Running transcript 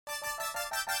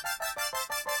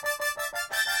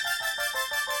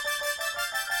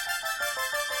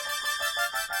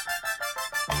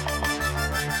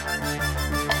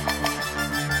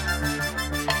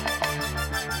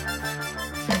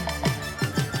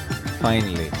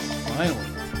Finally. Finally.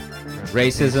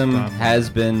 Racism has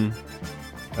been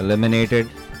eliminated.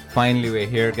 Finally, we're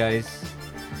here, guys.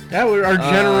 Yeah, our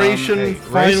generation Hey,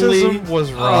 finally... racism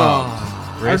was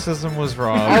robbed. Racism was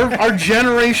robbed. Our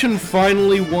generation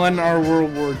finally won our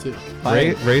World War II.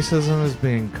 Racism is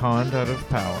being conned out of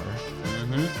power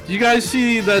Do you guys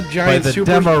see that by giant the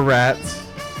super... demo rats.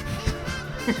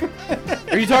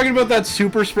 Are you talking about that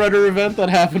super spreader event that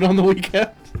happened on the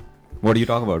weekend? What are you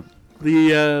talking about?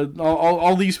 The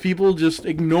all these people just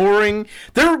ignoring...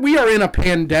 We are in a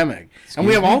pandemic. And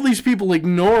we have all these people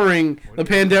ignoring the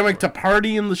pandemic to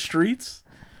party in the streets.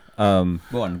 Go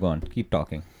on. Keep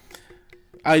talking.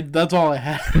 That's all I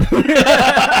have.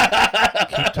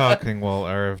 Keep talking while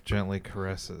Arif gently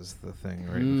caresses the thing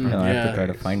right in front No, of I have to Yeah. try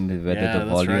to find whether Yeah, the that's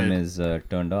volume right. is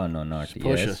turned on or not. Just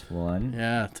push Yes, it. one.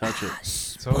 Yeah, touch it.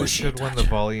 It's always good when the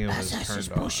volume is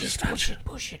turned on.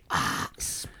 Push it.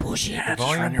 The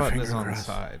volume button is on the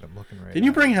side. I'm looking right Didn't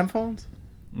you now. bring headphones?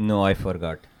 No, I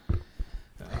forgot.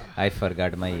 I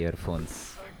forgot my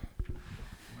earphones.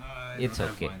 It's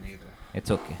okay. It's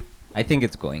okay. I think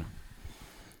it's going.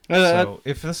 So,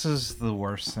 if this is the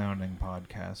worst sounding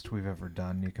podcast we've ever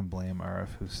done, you can blame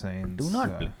Arif Hussein's...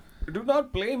 Do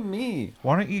not blame me.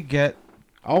 Why don't you get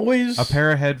Always... a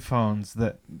pair of headphones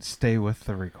that stay with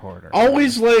the recorder?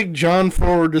 Always like John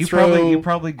Ford to You throw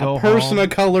probably go a person home. of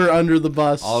color under the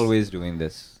bus. Always doing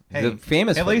this. Hey, the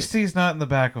famous. At for least this. he's not in the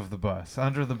back of the bus.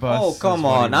 Under the bus. Oh, is come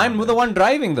what he on. I'm wanted. the one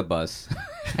driving the bus.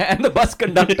 And the bus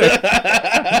conductor.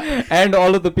 And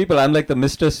all of the people. I'm like the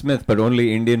Mr. Smith, but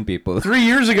only Indian people. 3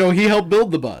 years ago, he helped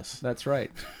build the bus. That's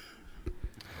right.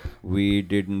 We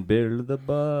didn't build the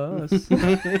bus.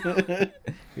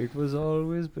 It was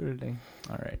always building.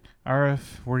 All right.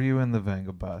 Arif, were you in the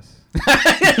Venga bus?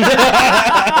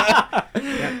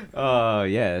 Oh,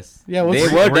 yes. Yeah, they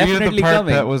what's- were Were you definitely the part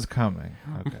coming. that was coming?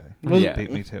 Okay. Yeah.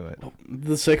 Beat me to it.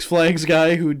 The Six Flags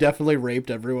guy who definitely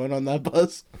raped everyone on that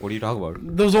bus. What are you talking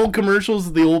about? Those old commercials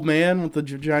of the old man with the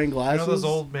giant You glasses. know those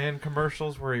old man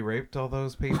commercials where he raped all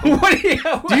those people? What are you,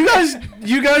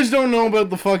 You guys don't know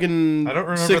about the fucking I don't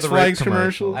remember Six the Flags rape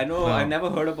commercial. I know. No. I never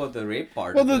heard about the rape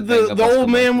part. Well, of the Venga bus old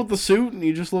man commercial. with the suit and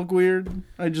he just looked weird.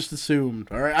 I just assumed.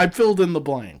 All right, I filled in the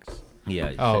blanks.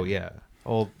 Yeah. you Oh, said- yeah.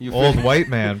 Old You white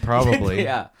man, probably.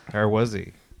 Yeah. Or was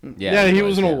he? Yeah, he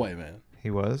was an yeah. old white man.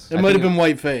 He was? It I might have think been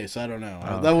white face. I don't know.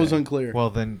 Oh, That was okay. unclear. Well,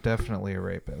 then definitely a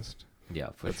rapist. Yeah,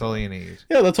 for That's sure. all you need.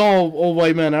 Yeah, that's all old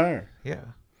white men are. Yeah.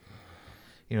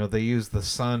 You know, they use the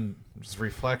sun's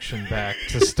reflection back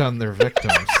to stun their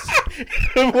victims.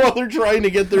 While they're trying to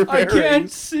get their I bearings.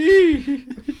 can't see.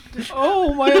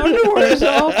 Oh, my underwear is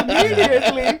off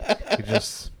immediately. We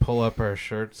just pull up our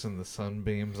shirts and the sun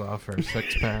beams off our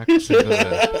six packs into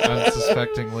the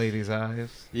unsuspecting lady's eyes.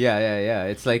 Yeah.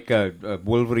 It's like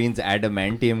Wolverine's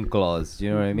adamantium claws.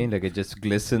 You know what I mean? Like it just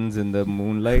glistens in the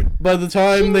moonlight. By the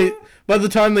time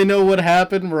they know what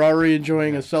happened, we're already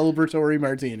enjoying a celebratory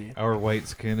martini. Our white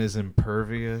skin is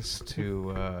impervious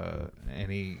to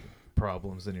any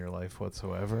problems in your life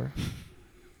whatsoever.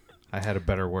 I had a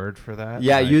better word for that.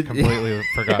 Yeah, I you- completely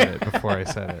forgot it before I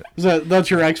said it. That's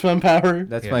your X-Men power?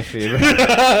 That's Yeah. my favorite.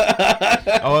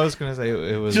 Oh, I was gonna say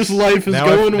it was Just life is now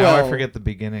going now well. I forget the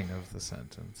beginning of the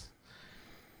sentence.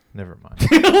 Never mind.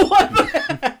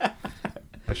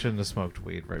 I shouldn't have smoked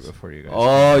weed right before you guys.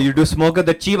 Oh, you do smoke at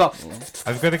the Chiba.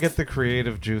 I've got to get the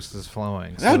creative juices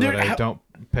flowing so that I don't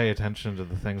pay attention to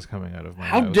the things coming out of my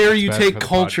How nose. dare It's you bad take for the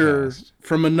culture podcast.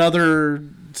 from another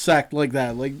sect like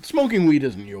that? Like, smoking weed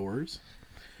isn't yours.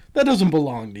 That doesn't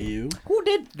belong to you. Who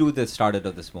did do the started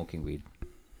of the smoking weed?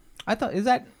 I thought is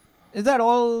that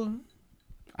all?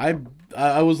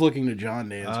 I was looking to John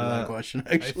to answer that question,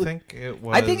 I actually. think it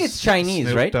was. I think it's Chinese,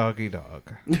 Snoop right? Doggy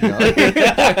Dog.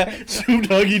 Snoop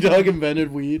Doggy Dogg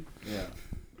invented weed. Yeah.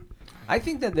 I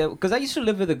think that because I used to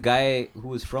live with a guy who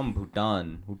was from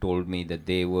Bhutan who told me that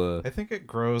they were. I think it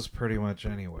grows pretty much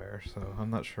anywhere, so I'm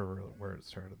not sure where it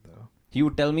started though. He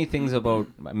would tell me things about.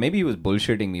 Maybe he was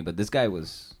bullshitting me, but this guy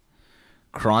was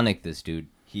chronic. This dude.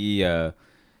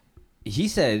 He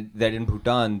said that in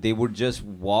Bhutan they would just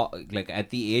walk. Like at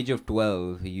the age of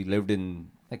 12, he lived in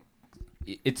like.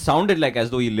 It sounded like as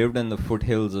though he lived in the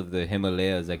foothills of the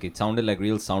Himalayas. Like it sounded like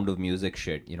real Sound of Music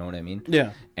shit. You know what I mean?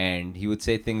 Yeah. And he would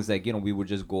say things like, we would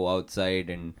just go outside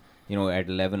and, at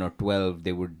 11 or 12,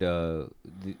 they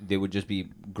would just be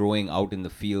growing out in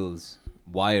the fields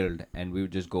wild, and we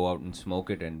would just go out and smoke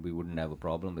it, and we wouldn't have a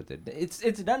problem with it. It's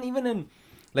done even in,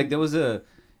 like there was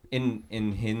in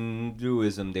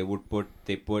Hinduism, they put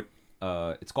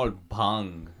it's called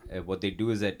bhang. What they do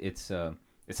is that it's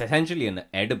essentially an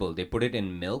edible. They put it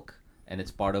in milk, and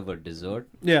it's part of a dessert.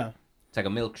 Yeah. It's like a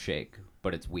milkshake,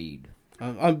 but it's weed.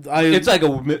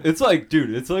 It's like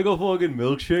dude, it's like a fucking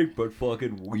milkshake, but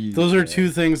fucking weed. Those are two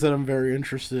things that I'm very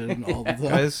interested in all the time.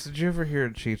 Guys, did you ever hear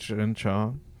Cheech and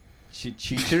Chong?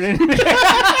 Cheecherin?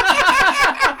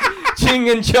 Ching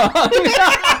and Chong.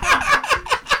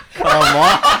 Come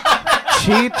on.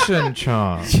 Cheech and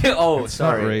Chong. Oh, It's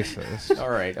sorry. not racist. All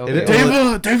right. It-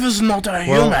 Okay. Dave is not a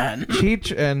Well, human.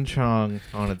 Cheech and Chong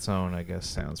on its own, I guess,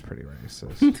 sounds pretty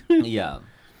racist. Yeah.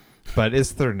 But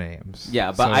it's their names.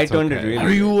 Yeah, but so I it's turned it okay. really-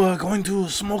 Are you going to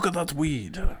smoke that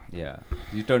weed? Yeah.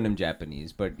 You turned him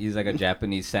Japanese, but he's like a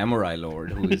Japanese samurai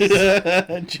lord who's.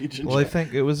 Cheech and Well, I Chong.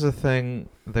 think it was a thing.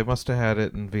 They must have had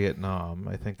it in Vietnam.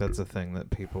 I think that's a thing that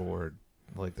people were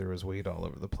like. There was weed all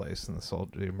over the place, and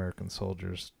the American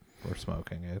soldiers were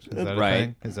smoking it. Is that Right. a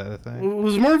thing? Is that a It thing?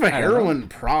 was more of a I don't know. heroin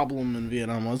problem in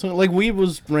Vietnam, wasn't it? Like weed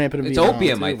was rampant in It's Vietnam.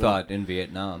 opium, too, I but- thought, in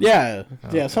Vietnam. Yeah,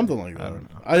 Okay. something like I that.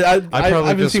 don't know. I probably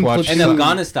haven't just seen watched- And Platoon.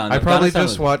 Afghanistan. I probably Afghanistan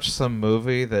just was- watched some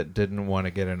movie that didn't want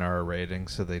to get an R rating,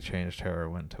 so they changed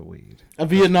heroin to weed. A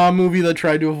Vietnam movie that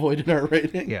tried to avoid an R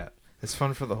rating. Yeah, it's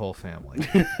fun for the whole family.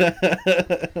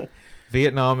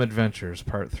 Vietnam Adventures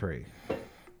Part 3.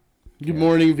 Good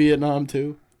morning, Vietnam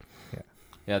too.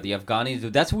 Yeah, the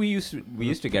Afghanis. That's where we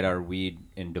used to get our weed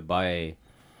in Dubai.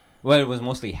 Well, it was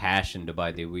mostly hash in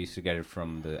Dubai. We used to get it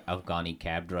from the Afghani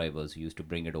cab drivers who used to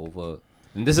bring it over.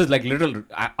 And this is like little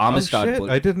Amistad. Oh, shit.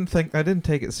 I didn't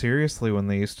take it seriously when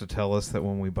they used to tell us that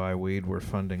when we buy weed, we're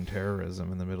funding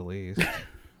terrorism in the Middle East.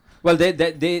 Well, they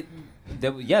had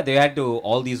to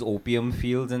all these opium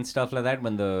fields and stuff like that.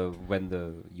 When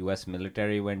the U.S.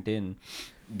 military went in,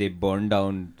 they burned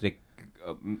down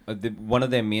one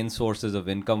of their main sources of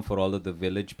income for all of the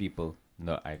village people.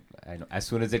 No, I know. As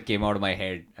soon as it came out of my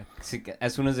head,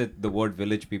 as soon as the word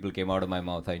village people came out of my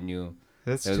mouth, I knew.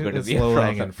 That's There's going to be a low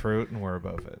problem. hanging fruit, and we're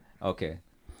above it. Okay,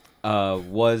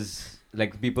 was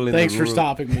like people in Thanks the for rural-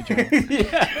 stopping me, John.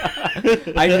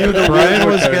 I knew the Brian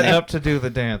word was turning. getting up to do the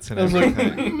dance and I was like-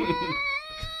 everything.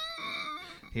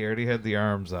 He already had the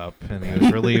arms up, and he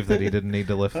was relieved that he didn't need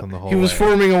to lift them the whole He was way.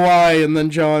 forming a Y, and then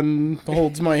John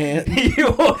holds my hand.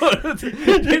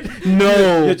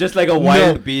 No, You're just like a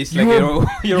wild No. beast. Like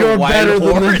you're a better wild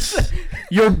than horse. this.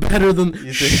 You're better than.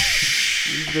 He's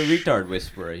the retard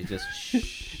whisperer. He just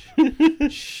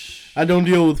shh. I don't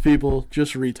deal with people,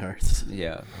 just retards.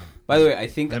 Yeah. By the way, I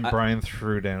think Then Brian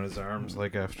threw down his arms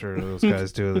like after those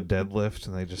guys do the deadlift,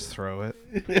 and they just throw it.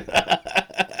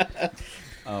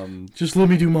 Just let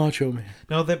me do Macho Man.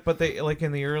 No, but they like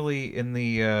in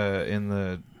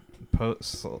the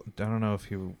post. I don't know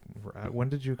if you. When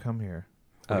did you come here?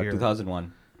 What year?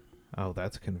 2001. Oh,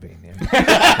 that's convenient.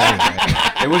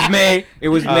 It was May. It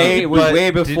was May. It was But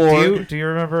way before. Do you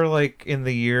remember, like, in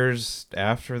the years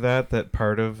after that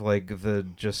part of, like, the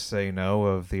just say no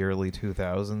of the early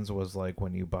 2000s was, like,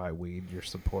 when you buy weed, you're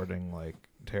supporting, like,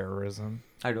 terrorism?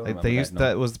 I don't Like, remember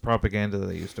that was the propaganda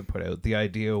they used to put out. The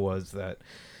idea was that,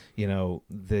 you know,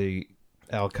 the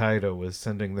Al-Qaeda was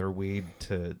sending their weed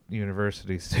to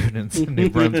university students in New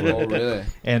Brunswick. Oh, really?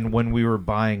 And when we were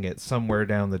buying it, somewhere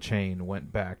down the chain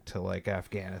went back to like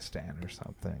Afghanistan or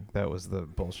something. That was the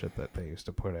bullshit that they used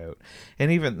to put out. And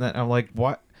even then, I'm like,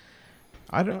 what?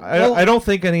 I don't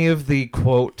think any of the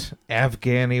quote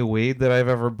Afghani weed that I've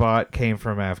ever bought came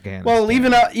from Afghanistan. Well,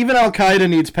 even Al Qaeda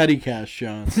needs petty cash,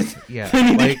 John. yeah,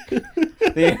 like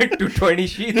They had 220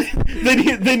 sheets.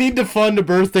 they need to fund a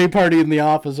birthday party in the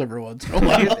office every once in a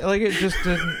while. it just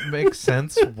didn't make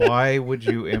sense. Why would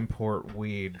you import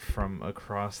weed from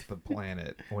across the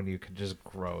planet when you could just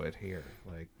grow it here?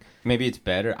 Like, Maybe it's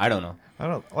better. I don't know. I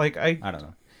don't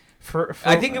know.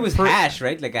 I think it was hash,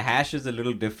 right? Like a hash is a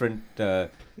little different.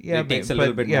 It takes a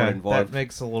little bit more involved. That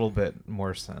makes a little bit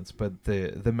more sense. But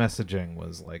the messaging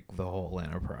was like the whole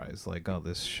enterprise, like, oh,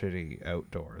 this shitty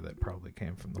outdoor that probably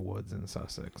came from the woods in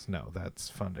Sussex. No, that's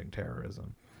funding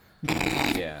terrorism.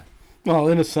 Yeah. Well,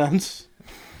 in a sense.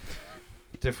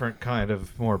 Different kind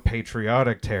of more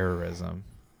patriotic terrorism.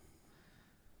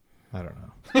 I don't know.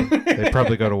 They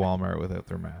probably go to Walmart without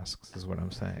their masks, is what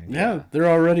I'm saying. Yeah, they're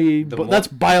already. That's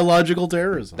biological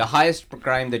terrorism. The highest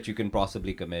crime that you can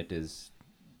possibly commit is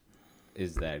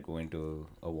that going to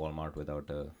a Walmart without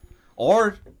a,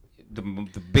 or the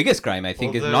biggest crime I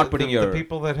think is not putting the your.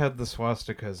 people that had the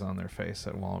swastikas on their face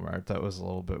at Walmart. That was a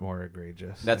little bit more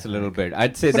egregious. That's I a little think. bit.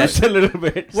 I'd say that's a little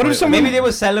bit. What if someone- Maybe they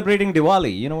were celebrating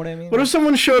Diwali? You know what I mean? What if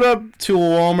someone showed up to a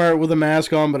Walmart with a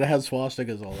mask on, but it had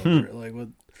swastikas all over it? Like, what?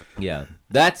 Yeah,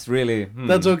 that's really.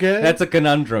 That's okay? That's a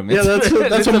conundrum. Yeah, It's-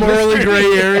 that's it's a morally mystery.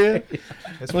 gray area.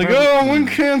 It's Like, probably- oh, one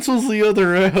cancels the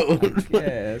other out.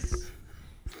 Yes.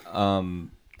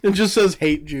 It just says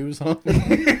hate Jews on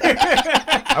it.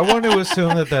 I want to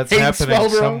assume that that's Hate happening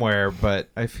spelled wrong. somewhere, but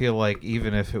I feel like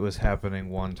even if it was happening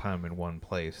one time in one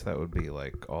place, that would be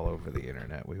like all over the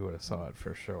internet. We would have saw it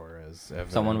for sure as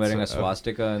evidence. Someone wearing a of-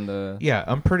 swastika in the... Yeah,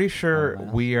 I'm pretty sure Oh,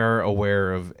 wow. we are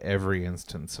aware of every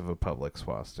instance of a public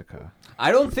swastika.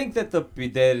 I don't think that the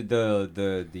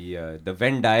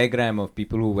Venn diagram of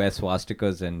people who wear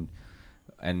swastikas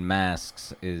and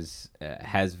masks is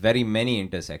has very many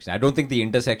intersections. I don't think the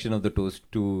intersection of the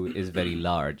two is very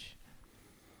large.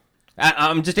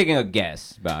 I'm just taking a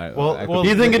guess. But Well, I could well, be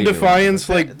Do you think in completely wrong. Defiance,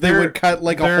 like they They're- would cut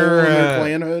like a hole they're, in their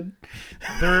clan hood?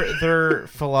 Their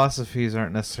philosophies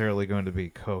aren't necessarily going to be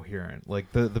coherent.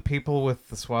 Like the people with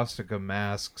the swastika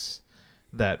masks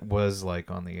that was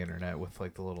like on the internet with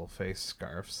like the little face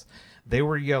scarves, they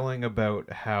were yelling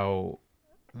about how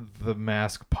the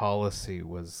mask policy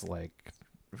was like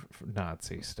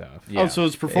Nazi stuff. Yeah. Oh, so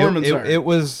it's performance art. It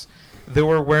was they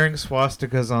were wearing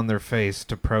swastikas on their face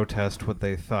to protest what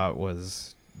they thought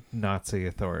was Nazi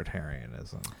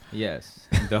authoritarianism. Yes,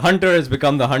 the hunter has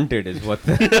become the hunted, is what.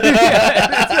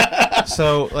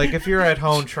 So, like, if you're at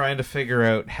home trying to figure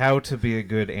out how to be a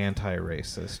good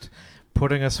anti-racist,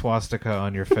 putting a swastika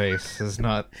on your face is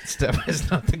not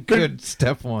the good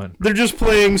step one. They're just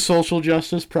playing social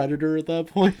justice predator at that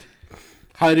point,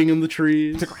 hiding in the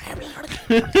trees.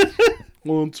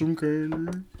 Want some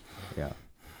candy?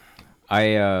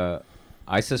 Yeah,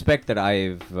 I suspect that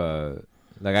I've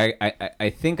I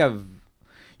think I've.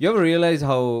 You ever realize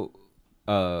how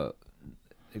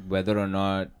whether or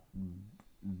not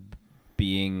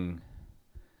being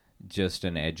just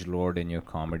an edgelord in your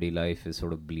comedy life is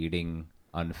sort of bleeding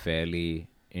unfairly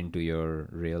into your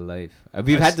real life?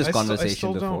 We've had this conversation I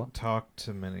still before. don't talk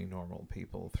to many normal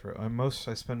people through.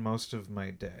 I spend most of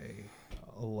my day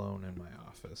alone in my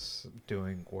office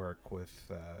doing work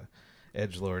with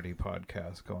edgelordy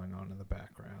podcasts going on in the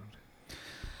background.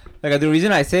 Like the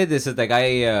reason I say this is like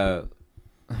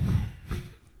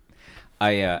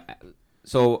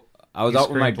so I was You out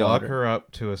with my screamed, "Lock daughter. her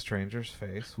up to a stranger's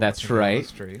face. That's walking down the right.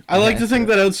 street." I like to Yes. think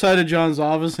that outside of John's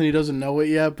office, and he doesn't know it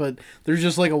yet, but there's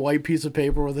just like a white piece of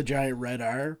paper with a giant red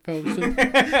R posted.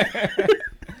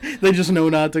 They just know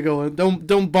not to go in.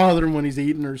 Don't bother him when he's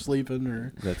eating or sleeping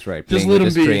or That's right. Just Playing let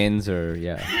with him his be. trains or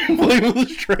yeah. playing with the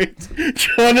strings.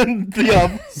 John in the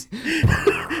office,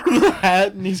 the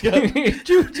hat, and he's got Yeah, he's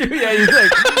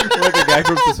like a guy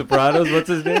from The Sopranos. What's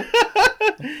his name?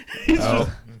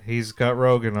 Oh, he's got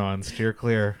Rogan on. Steer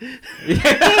clear.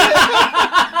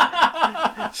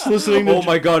 just listening to. Oh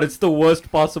my god, it's the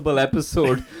worst possible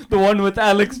episode. The one with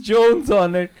Alex Jones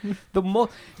on it.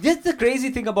 Just the crazy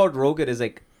thing about Rogan is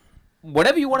like,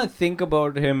 whatever you want to think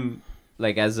about him,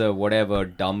 like as a whatever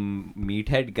dumb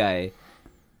meathead guy,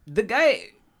 the guy,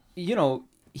 you know,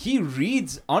 he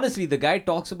reads. Honestly, the guy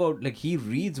talks about like he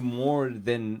reads more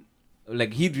than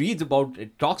like he reads about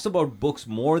talks about books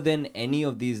more than any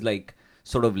of these like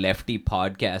sort of lefty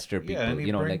podcaster people. Yeah, and he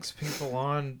you know, like brings people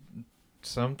on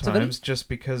sometimes just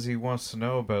because he wants to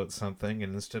know about something,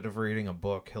 and instead of reading a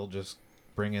book, he'll just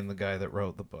bring in the guy that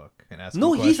wrote the book and ask him no,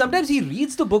 questions. sometimes he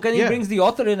reads the book and he Yeah. brings the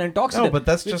author in and talks to No, them. but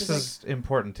that's which just is as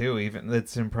important too. Even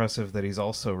it's impressive that he's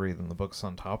also reading the books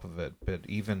on top of it. But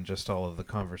even just all of the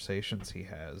conversations he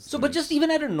has. so, but just there's- even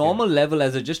at a normal level,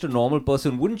 as just a normal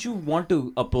person, wouldn't you want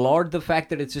to applaud the fact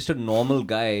that it's just a normal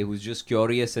guy who's just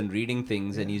curious and reading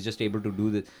things and he's just able to do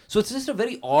this? So it's just a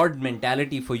very odd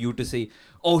mentality for you to say,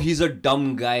 "Oh, he's a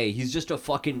dumb guy. He's just a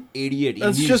fucking idiot."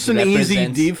 That's He just an easy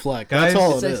represents-" deflect. That's Guys,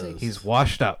 all it it's- is. he's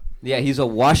washed up. Yeah, he's a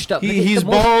washed up. He's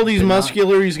bald, he's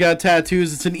muscular, he's got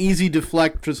tattoos. It's an easy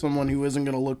deflect for someone who isn't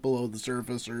going to look below the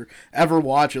surface or ever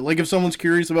watch it. Like if someone's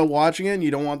curious about watching it and you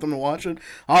don't want them to watch it,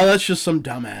 oh, that's just some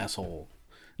dumb asshole.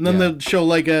 And then Yeah. they'll show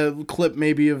like a clip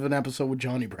maybe of an episode with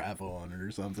Johnny Bravo on it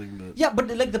or something. But Yeah, but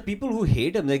like the people who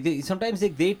hate him, like sometimes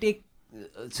like they take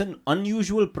it's an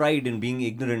unusual pride in being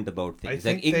ignorant about I things.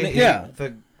 think Like they hate Yeah.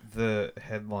 the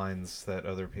headlines that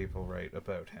other people write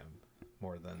about him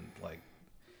more than like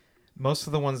most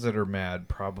of the ones that are mad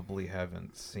probably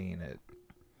haven't seen it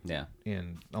yeah.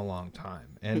 in a long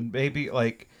time. And maybe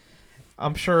like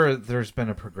I'm sure there's been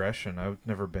a progression. I've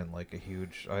never been like a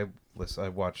huge I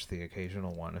watch the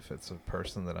occasional one if it's a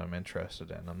person that I'm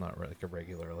interested in. I'm not like a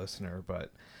regular listener,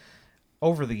 but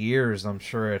over the years I'm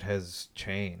sure it has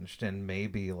changed, and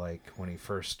maybe like when he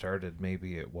first started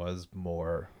maybe it was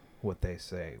more what they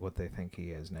think he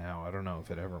is now. I don't know if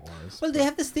it ever was. Well, they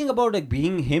have this thing about like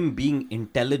being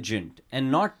intelligent,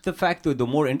 and not the fact that the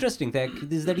more interesting thing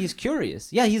is that he's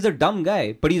curious. Yeah, he's a dumb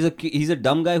guy, but he's a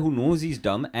dumb guy who knows he's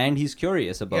dumb and he's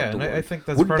curious about yeah, the and world. I think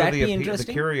that's Wouldn't part that of be the appeal. The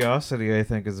interesting? curiosity, I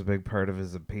think, is a big part of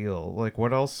his appeal. Like,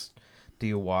 what else do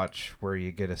you watch where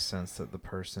you get a sense that the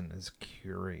person is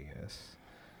curious?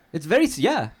 It's very It's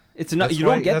not. That's You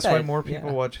why, don't get that's that. why more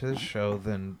people watch his show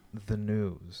than the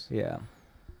news. Yeah.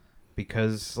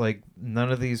 Because like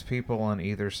none of these people on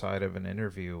either side of an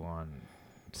interview on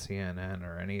CNN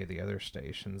or any of the other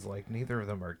stations, like neither of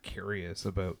them are curious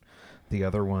about the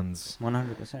other one's.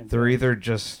 100%. They're either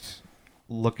just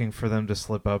looking for them to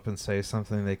slip up and say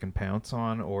something they can pounce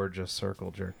on, or just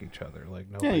circle jerk each other. Like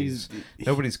nobody's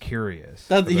curious.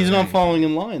 He's not following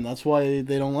in line. That's why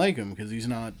they don't like him, because he's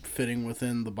not fitting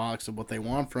within the box of what they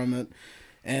want from it.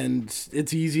 And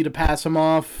it's easy to pass him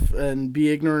off and be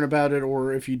ignorant about it,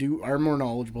 or if you are more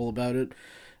knowledgeable about it,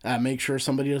 make sure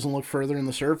somebody doesn't look further in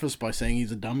the surface by saying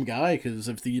he's a dumb guy, because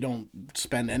if you don't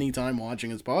spend any time watching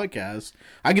his podcast,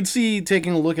 I could see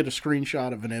taking a look at a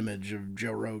screenshot of an image of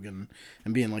Joe Rogan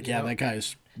and being like, that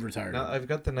guy's retired. Now, I've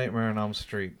got the Nightmare on Elm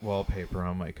Street wallpaper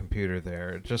on my computer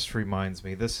there. It just reminds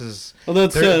me, this is...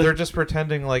 they're just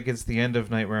pretending like it's the end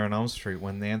of Nightmare on Elm Street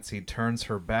when Nancy turns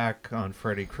her back on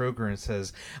Freddy Krueger and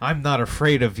says, "I'm not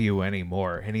afraid of you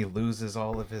anymore," and he loses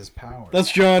all of his power.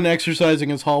 That's John exercising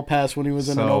his hall pass when he was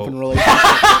in an open relationship.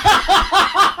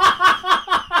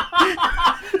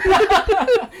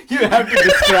 You have to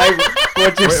describe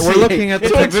what you're saying. We're looking at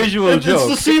the visual joke. It's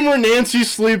the scene where Nancy's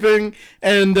sleeping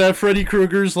and Freddy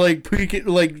Krueger's like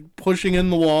pushing in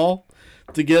the wall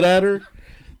to get at her.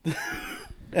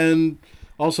 And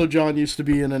also John used to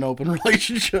be in an open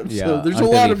relationship, so there's a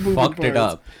lot of moving parts. Fucked it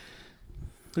up.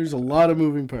 There's a lot of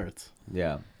moving parts.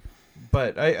 Yeah.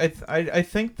 But I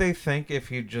think they think if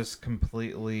you just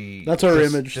completely that's our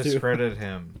image discredit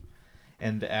him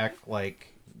and act like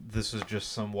this is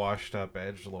just some washed up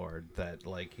edgelord, that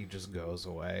like he just goes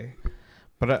away.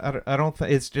 But I don't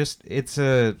think it's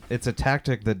a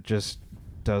tactic that just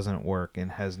doesn't work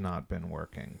and has not been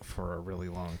working for a really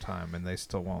long time, and they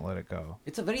still won't let it go.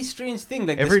 It's a very strange thing.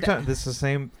 Like every time, this is the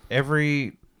same.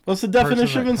 What's the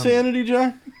definition of insanity,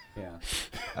 John? Yeah.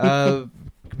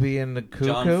 Being a cuckoo.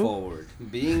 John Forward.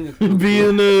 Being a cuckoo.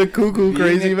 Being a cuckoo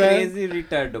crazy man. Crazy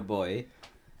retarded boy.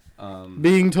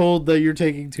 Being told that you're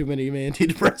taking too many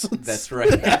antidepressants. That's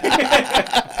right.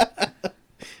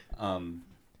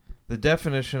 The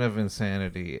definition of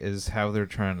insanity is how they're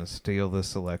trying to steal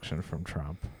this election from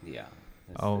Trump. Yeah.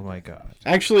 Oh my God.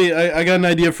 Actually, I got an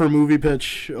idea for a movie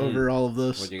pitch over all of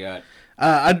this. What you got?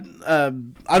 I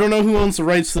don't know who owns the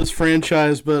rights to this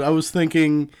franchise, but I was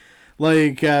thinking,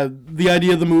 like, the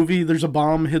idea of the movie, there's a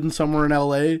bomb hidden somewhere in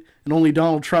L.A., and only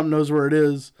Donald Trump knows where it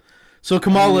is. So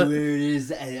Kamala... Where it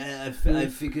is, I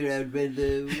figured out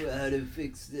how to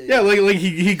fix it. Yeah, like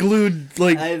he glued,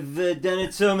 like... I've done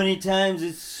it so many times,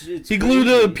 it's he glued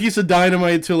a piece of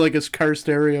dynamite to, like, his car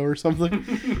stereo or something.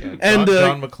 Yeah, and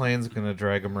John McClane's gonna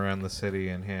drag him around the city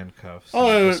in handcuffs.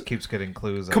 Just keeps getting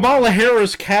clues. Kamala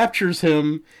Harris captures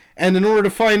him, and in order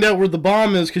to find out where the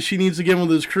bomb is, because she needs to get in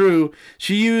with his crew,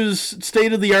 she used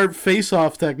state-of-the-art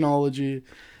face-off technology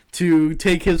to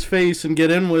take his face and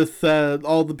get in with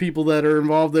all the people that are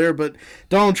involved there. But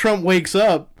Donald Trump wakes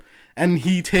up, and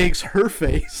he takes her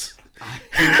face.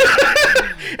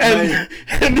 and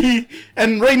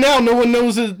right now no one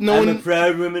knows it. I'm a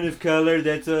proud woman of color.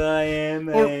 That's all I am.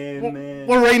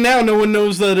 Well, right now no one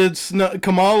knows that it's not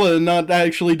Kamala and not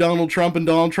actually Donald Trump in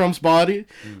Donald Trump's body.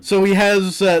 So he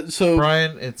has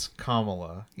Brian, it's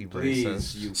Kamala. He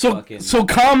says. So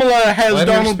Kamala has Let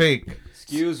Donald. Her speak.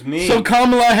 Excuse me. So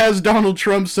Kamala has Donald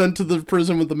Trump sent to the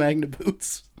prison with the magnet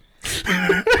boots.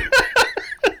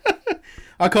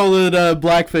 I call it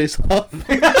blackface off.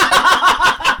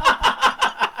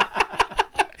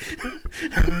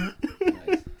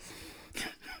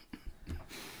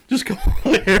 Just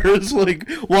Kamala Harris like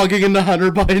walking into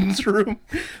Hunter Biden's room.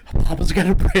 Papa's got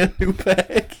a brand new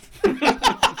bag.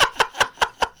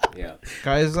 Yeah.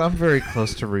 Guys, I'm very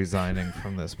close to resigning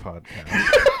from this podcast.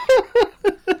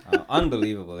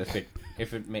 Unbelievable if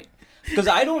it may, because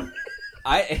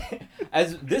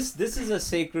this is a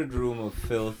sacred room of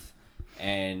filth,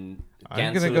 and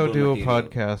I'm gonna go do material. A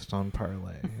podcast on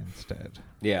Parlay instead.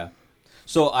 Yeah,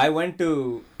 so I went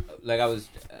to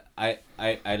I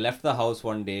left the house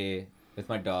one day with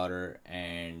my daughter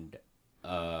and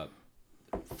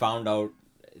found out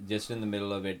just in the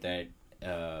middle of it that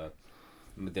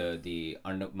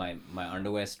my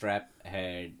underwear strap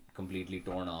had completely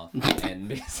torn off, and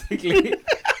basically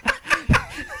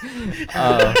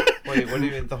wait, what do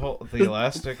you mean, the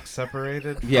elastic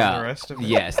separated from the rest of it?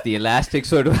 Yes, the elastic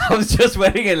sort of. I was just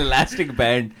wearing an elastic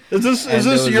band. Is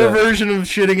this your version of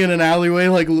shitting in an alleyway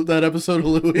like that episode of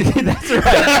Louis? That's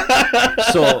right.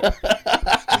 So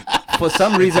for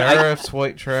some reason, RF's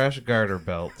white trash garter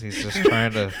belt. He's just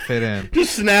trying to fit in.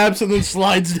 Just snaps and then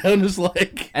slides down his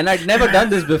leg. And I'd never done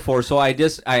this before, so I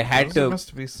had Those to.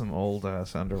 must be some old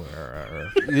ass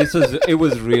underwear. It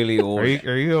was really old.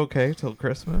 Are you okay till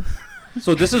Christmas?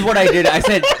 So this is what I did. I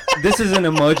said, this is an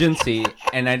emergency,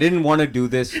 and I didn't want to do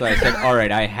this, so I said, all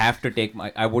right, I have to take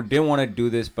didn't want to do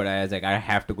this, but I was like, I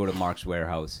have to go to Mark's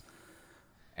Warehouse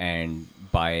and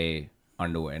buy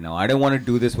underwear. Now, I didn't want to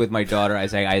do this with my daughter.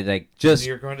 Just...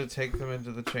 You're going to take them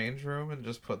into the change room and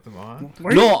just put them on?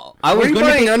 I was going going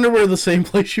buying to... underwear the same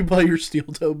place you buy your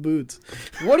steel-toe boots.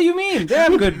 What do you mean? They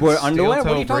have good underwear. What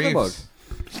are you talking about?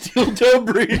 Steel-toe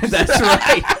briefs. That's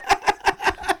right.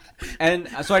 And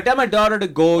so I tell my daughter to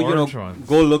go,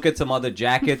 go look at some other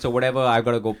jackets or whatever. I've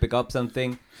got to go pick up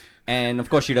something. And of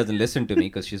course, she doesn't listen to me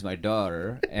because she's my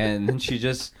daughter. And then she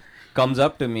just comes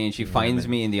up to me and she finds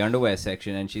me in the underwear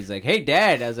section. And she's like, hey,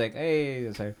 Dad. I was like,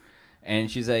 hey. And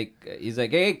he's like,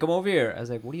 hey, come over here. I was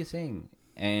like, what are you saying?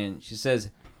 And she says,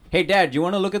 hey, Dad, do you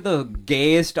want to look at the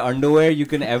gayest underwear you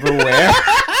can ever wear?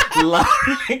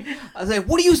 I was like,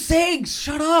 what are you saying?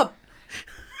 Shut up.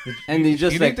 And he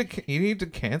just you need to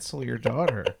cancel your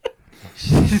daughter.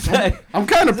 She's like, I'm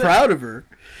kind of proud of her.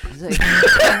 I was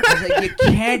like, you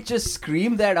can't just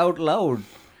scream that out loud.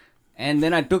 And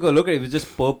then I took a look at it. It was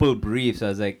just purple briefs. I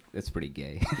was like, that's pretty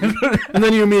gay. And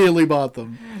then you immediately bought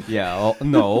them. Yeah. Oh,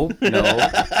 no.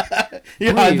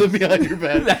 You hide them behind your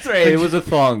bed. That's right. It was a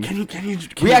thong.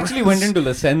 We actually went into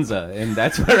La Senza, and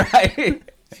that's where I...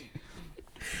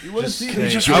 I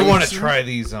want to try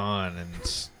these on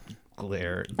and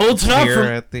glare. Well, it's not for...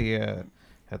 at the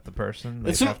person.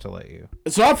 They have to let you.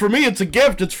 It's not for me. It's a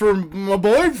gift. It's for my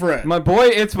boyfriend.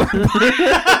 It's for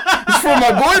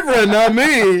my boyfriend, not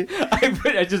me.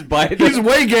 I just buy it. He's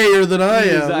way gayer than I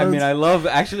am. I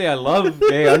love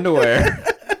gay underwear.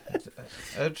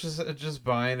 Just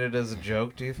buying it as a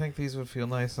joke. Do you think these would feel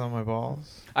nice on my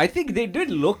balls? I think they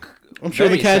did look... I'm sure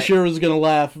the cashier was going to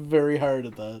laugh very hard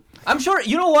at that. I'm sure...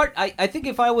 You know what? I think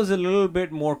if I was a little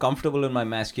bit more comfortable in my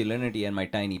masculinity and my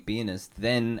tiny penis,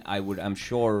 then I'm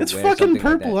sure... It's fucking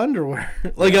purple underwear.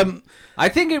 I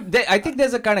think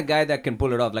there's a kind of guy that can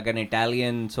pull it off, like an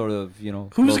Italian sort of,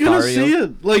 Who's going to see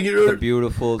it? The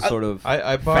beautiful sort of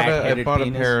I bought a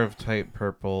penis. pair of tight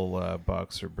purple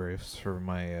boxer briefs for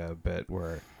my bit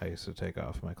where I used to take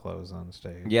off my clothes on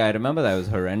stage. Yeah, I remember that was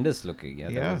horrendous looking.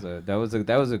 Yeah, that was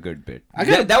a good bit.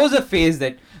 That was a phase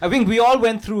that I think we all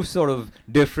went through sort of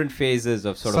different phases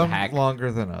of sort of hack. Some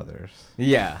longer than others.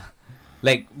 Yeah.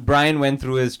 Like Brian went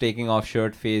through his taking off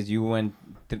shirt phase, you went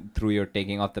through your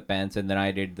taking off the pants, and then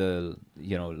I did the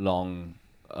long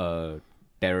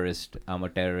I'm a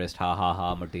terrorist, ha ha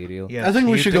ha material. Yeah, I think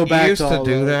we should go back to all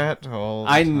do that.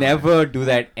 I never do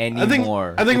that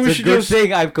anymore. I think it's we should just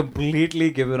say I've completely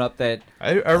given up that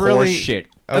I really shit.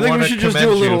 I think we should just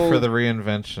do a little for the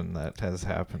reinvention that has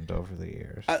happened over the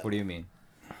years. What do you mean?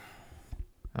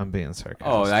 I'm being sarcastic.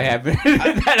 Oh, I haven't.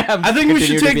 I think we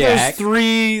should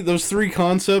take those three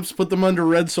concepts, put them under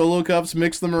red Solo cups,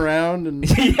 mix them around, and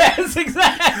yes,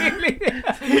 exactly.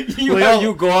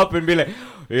 You go up and be like,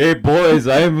 hey boys,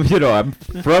 I'm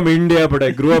from India, but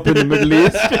I grew up in the Middle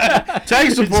East.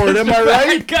 Tech support, am I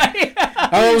right?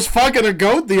 I was fucking a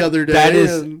goat the other day. That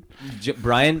is,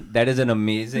 Brian, that is an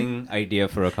amazing idea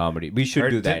for a comedy. We should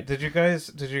do that. Did you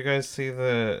guys see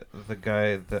the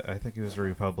guy that I think he was a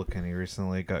Republican? He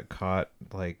recently got caught.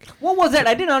 What was that?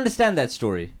 I didn't understand that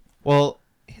story. Well,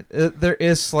 there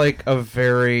is a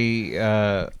very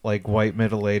white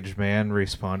middle-aged man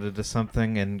responded to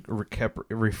something and kept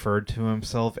referred to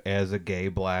himself as a gay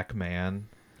black man.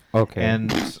 Okay.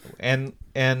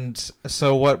 And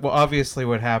so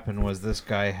what happened was this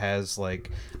guy has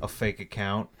a fake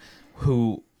account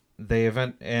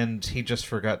and he just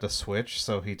forgot to switch,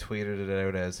 so he tweeted it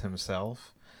out as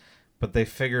himself. But they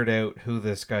figured out who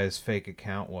this guy's fake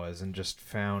account was and just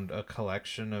found a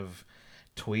collection of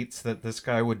tweets that this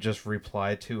guy would just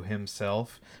reply to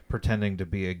himself, pretending to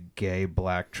be a gay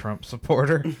black Trump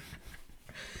supporter.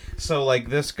 So,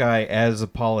 this guy, as a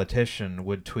politician,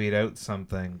 would tweet out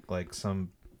something, some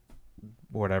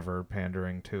whatever,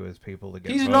 pandering to his people to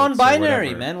get He's votes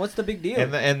non-binary, man. What's the big deal?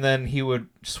 And then he would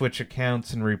switch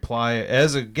accounts and reply,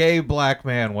 as a gay black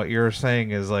man, what you're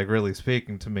saying is, really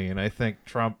speaking to me, and I think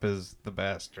Trump is the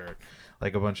best, or... a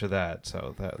bunch of that,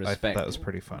 so that was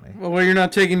pretty funny. Well, what you're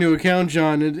not taking into account,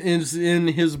 John, is in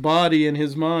his body and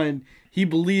his mind, he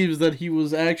believes that he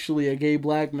was actually a gay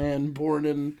black man born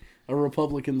in a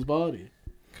Republican's body.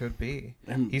 Could be.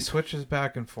 He switches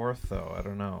back and forth, though. I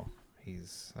don't know.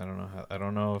 I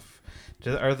don't know if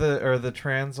are the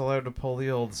trans allowed to pull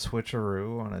the old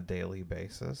switcheroo on a daily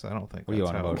basis. I don't think What are you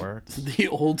that's on how it about? works. The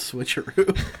old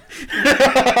switcheroo.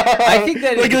 I think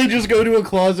that like they just go to a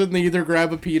closet and they either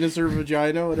grab a penis or a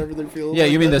vagina, whatever they're feeling. Yeah,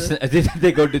 like you mean that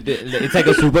they go to it's like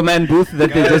a Superman booth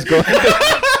that they just go.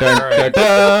 Alright.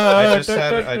 I just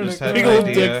had Big an old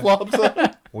dick idea. flops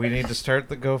up. We need to start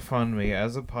the GoFundMe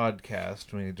as a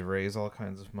podcast. We need to raise all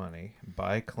kinds of money.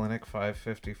 Buy Clinic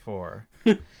 554.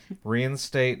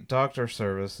 Reinstate doctor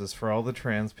services for all the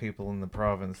trans people in the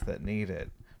province that need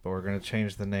it. But we're going to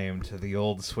change the name to the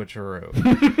old switcheroo.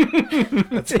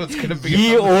 That's what's going to be.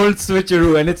 Ye old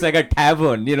switcheroo, and it's like a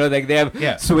tavern. You know, like they have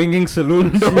Yeah. swinging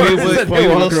saloon doors. We that they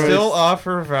will walk still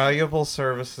offer valuable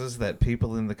services that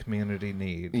people in the community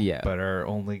need. Yeah. But our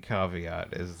only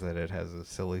caveat is that it has a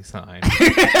silly sign.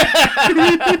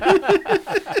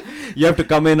 You have to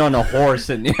come in on a horse,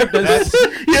 and you have to.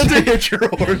 You have to hit your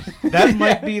horse. That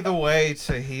might be the way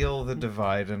to heal the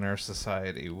divide in our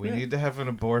society. We need to have an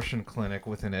abortion clinic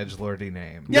with an edgelordy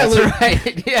name. Yeah, That's like-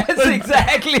 right. Yes,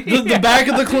 exactly. The back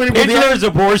of the clinic where, Hitler's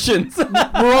abortions.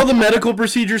 where all the medical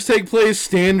procedures take place,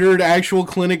 standard actual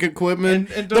clinic equipment.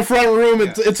 And The don't- front room,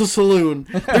 it's a saloon.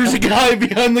 There's a guy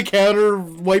behind the counter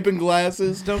wiping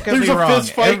glasses. Don't get There's me a wrong.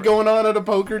 fist fight going on at a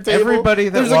poker table. Everybody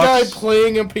that There's walks- a guy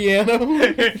playing a piano.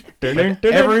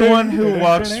 Everyone who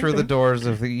walks through the doors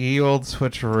of the ye old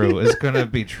switcheroo is going to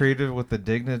be treated with the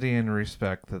dignity and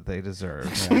respect that they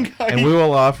deserve. And we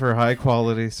will offer high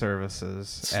quality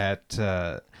services at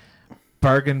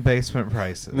bargain basement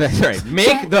prices. That's right.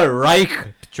 Make the right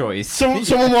choice.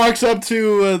 Someone walks up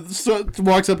to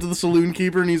the saloon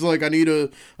keeper and he's like, I need a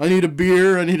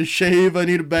beer, I need a shave, I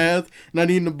need a bath, and I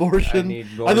need an abortion.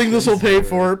 I think this will pay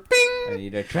for it. Bing! I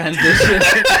need a transition.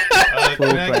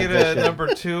 Can I get a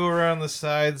number 2 around the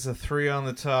sides, a 3 on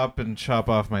the top, and chop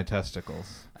off my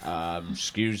testicles?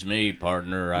 Excuse me,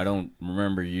 partner. I don't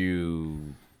remember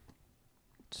you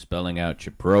spelling out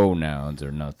your pronouns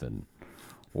or nothing.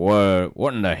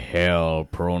 What in the hell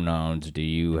pronouns do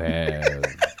you have,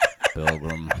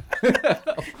 Pilgrim?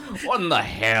 What in the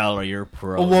hell are your A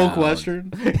pronouns? woke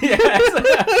western.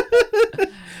 Yes.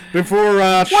 Before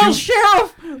Well,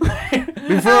 Sheriff,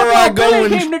 before I go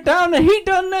Billy and came to town and he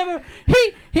done the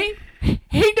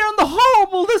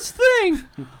horriblest thing.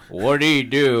 What'd he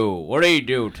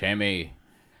do, Timmy?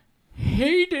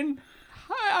 He didn't.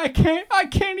 I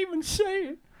can't even say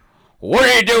it. What'd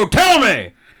he do? Tell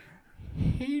me.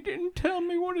 He didn't tell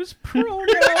me what his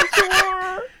pronouns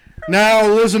were. now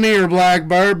listen here,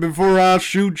 Blackbird. Before I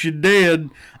shoot you dead,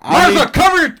 Martha,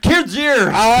 cover your kid's ears.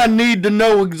 I need to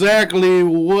know exactly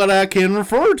what I can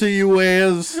refer to you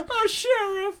as. Oh,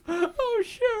 Sheriff. Oh,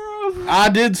 Sheriff. I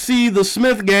did see the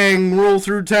Smith gang roll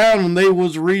through town when they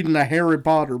was reading a Harry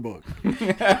Potter book.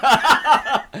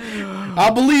 I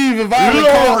believe if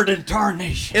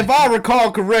I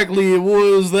recall correctly, it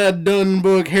was that done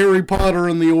book Harry Potter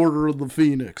and the Order of the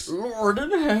Phoenix. Lord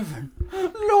in heaven.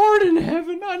 Lord in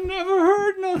heaven. I never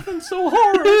heard nothing so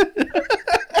horrid.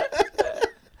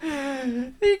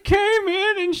 He came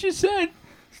in and she said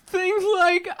things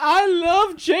like, I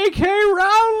love J.K.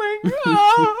 Rowling.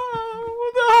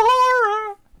 Oh, the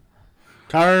horror.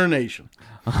 Tarnation.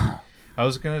 I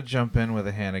was going to jump in with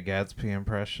a Hannah Gadsby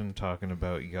impression talking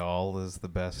about y'all is the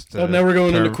best. I'm never going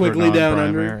into term for quickly down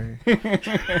under.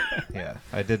 non-primary. Yeah,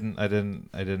 I didn't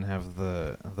have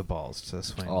the balls to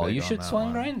swing. Oh, big you on should that swing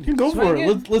one. right. You can go for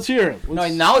it. Let's hear it. No,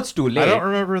 now it's too late. I don't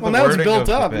remember the Well, now it's wording built of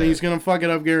the up, and bit. he's gonna fuck it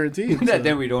up guaranteed. so.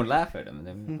 Then we don't laugh at him.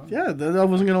 Then Yeah, I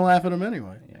wasn't gonna laugh at him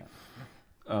anyway.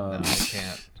 No,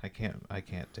 I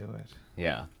can't do it.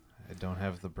 Yeah. I don't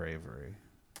have the bravery.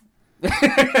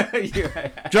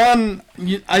 John,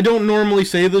 I don't normally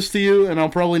say this to you, and I'll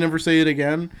probably never say it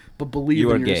again, but believe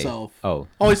You are in gay. yourself. Oh.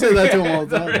 I say that to him all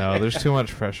the time. No, there's too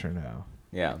much pressure now.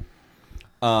 Yeah.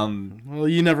 Well,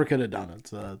 you never could have done it,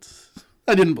 so that's...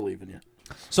 I didn't believe in you.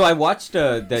 So I watched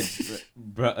that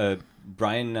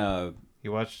Brian.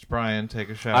 You watched Brian take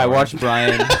a shower. I watched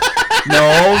Brian.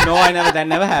 No, I never. That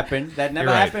never happened. That never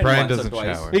You're right, happened. Brian once or doesn't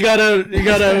twice. shower. You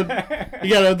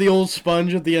gotta the old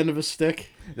sponge at the end of a stick.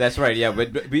 That's right. Yeah,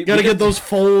 but we Gotta get those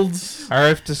folds.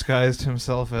 RF disguised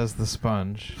himself as the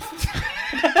sponge.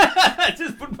 I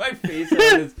just put my face on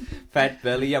his fat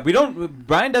belly. Yeah, we don't.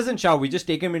 Brian doesn't shower. We just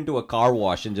take him into a car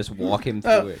wash and just walk him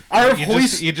through it.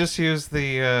 You just use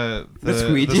the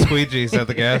squeegee? squeegees at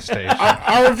the gas station.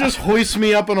 Arv just hoists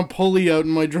me up on a pulley out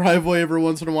in my driveway every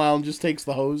once in a while and just takes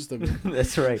the hose to me.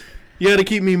 That's right. You gotta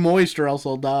keep me moist or else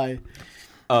I'll die.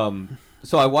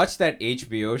 So I watched that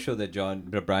HBO show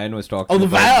that Brian was talking Oh, The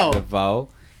about. Vow. The Vow.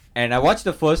 And I watched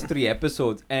the first 3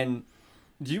 episodes, and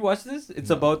Did you watch this? It's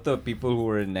about the people who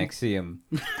were in Nexium.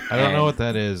 I don't know what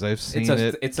that is. I've seen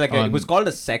it. It's like it was called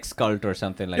a sex cult or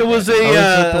something like It that. was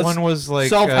the one was like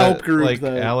self-help group like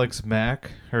that- Alex Mack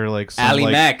or like some, Ali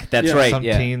like, Mack. That's Yeah. right. some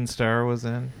Yeah, teen star was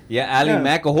in. Ali Yeah.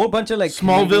 Mack. A whole bunch of like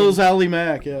Smallville's Ally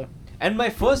Mack, yeah. And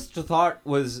my first thought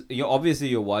was, obviously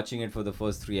you're watching it for the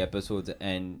first 3 episodes,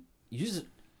 and you just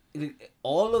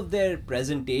all of their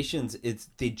presentations,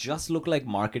 they just look like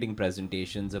marketing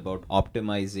presentations about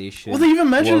optimization. Well, they even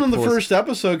mentioned in the workforce. first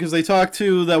episode because they talked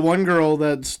to that one girl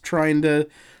that's trying to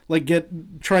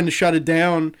shut it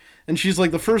down, and she's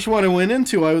like, the first one I went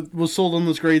into, I was sold on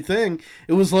this great thing.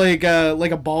 It was like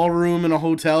a ballroom in a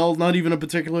hotel, not even a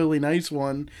particularly nice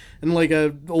one, and like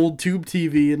a old tube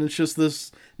TV, and it's just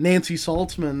this Nancy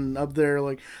Saltzman up there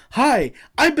like, hi,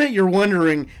 I bet you're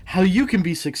wondering how you can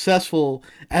be successful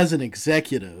as an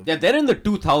executive. Yeah, they're in the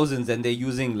 2000s and they're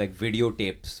using like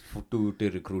videotapes to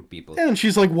recruit people. And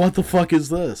she's like, what the fuck is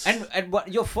this? And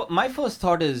what my first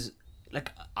thought is, like,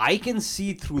 I can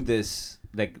see through this,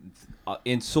 like,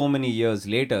 in so many years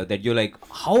later, that you're like,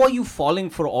 how are you falling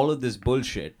for all of this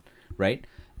bullshit, right?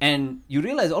 And you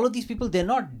realize all of these people, they're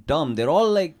not dumb. They're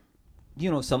all like,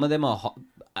 some of them are.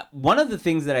 One of the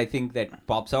things that I think that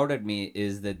pops out at me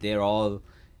is that they're all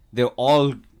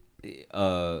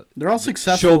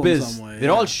successful showbiz. in some way.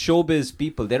 They're all showbiz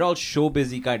people. They're all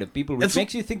showbizy kind of people, which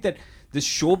makes you think that the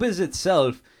showbiz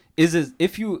itself is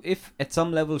if at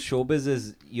some level showbiz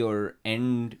is your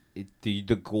end, the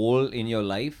goal in your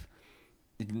life.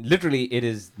 Literally, it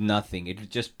is nothing.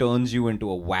 It just turns you into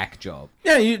a whack job.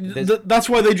 Yeah, that's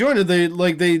why they joined it.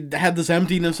 They had this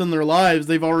emptiness in their lives.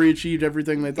 They've already achieved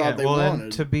everything they thought they wanted.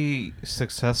 And to be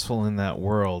successful in that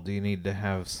world, you need to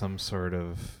have some sort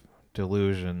of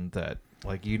delusion that,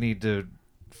 like, you need to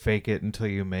fake it until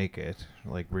you make it.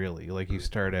 Like, really, like, you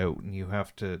start out and you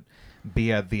have to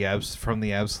be at from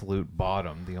the absolute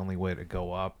bottom. The only way to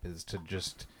go up is to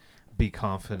just be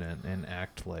confident and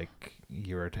act like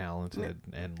you're talented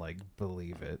and like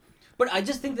believe it. But I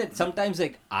just think that sometimes,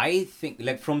 like, I think,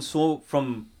 like, from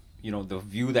the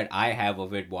view that I have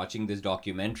of it, watching this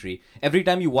documentary, every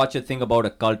time you watch a thing about a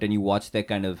cult and you watch their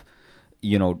kind of,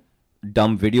 dumb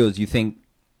videos, you think,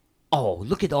 oh,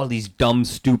 look at all these dumb,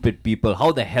 stupid people.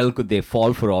 How the hell could they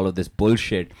fall for all of this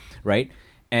bullshit, right?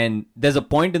 And there's a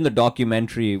point in the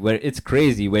documentary where it's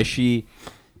crazy, where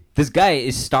this guy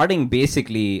is starting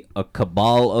basically a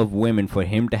cabal of women for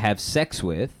him to have sex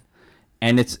with.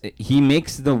 And he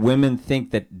makes the women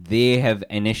think that they have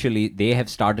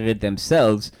started it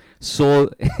themselves. So,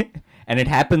 and it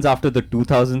happens after the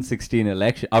 2016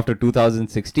 election. After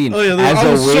 2016, oh yeah,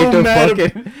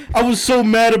 I was so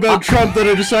mad about Trump that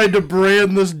I decided to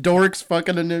brand this dork's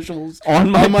fucking initials on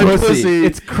my pussy.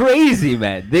 It's crazy,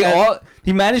 man.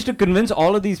 He managed to convince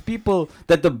all of these people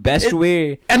that the best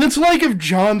way. And it's like if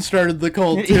John started the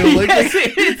cult too. Like,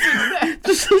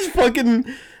 just this fucking.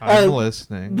 I'm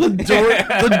listening. The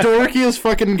dorkiest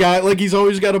fucking guy. Like, he's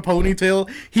always got a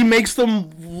ponytail. He makes them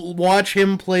watch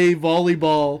him play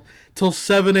volleyball till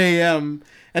 7 a.m.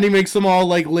 And he makes them all,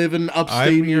 like, live in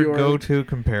upstate New York. I'm your go-to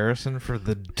comparison for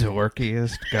the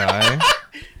dorkiest guy.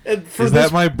 Is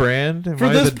that my brand? Am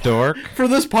I the dork? For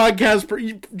this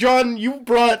podcast, John, you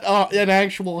brought an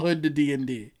actual hood to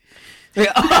D&D.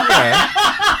 Yeah.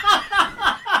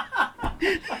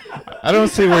 I don't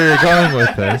see where you're going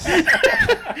with this.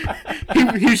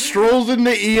 He strolls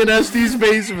into Ian Estes'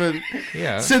 basement,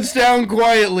 sits down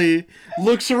quietly,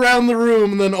 looks around the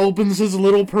room, and then opens his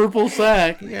little purple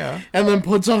sack, and then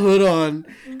puts a hood on,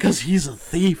 because he's a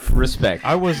thief. Respect.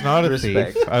 I was not a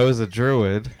thief. I was a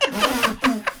druid.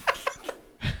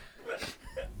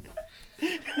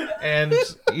 And,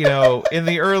 in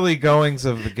the early goings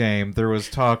of the game, there was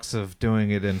talks of doing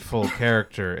it in full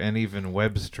character and even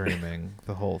web streaming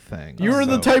the whole thing. You were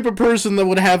the type of person that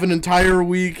would have an entire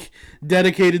week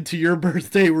dedicated to your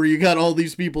birthday where you got all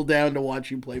these people down to watch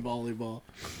you play volleyball.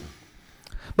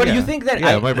 But you think that...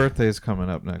 Yeah, my birthday is coming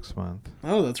up next month.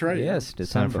 Oh, that's right. Yes,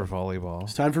 it's time for volleyball.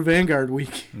 It's time for Vanguard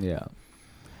Week. Yeah.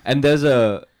 And there's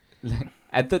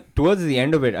towards the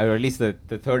end of it, or at least the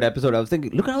third episode, I was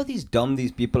thinking, look at how dumb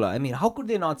these people are. I mean, how could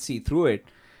they not see through it?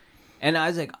 And I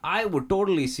was like, I would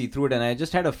totally see through it. And I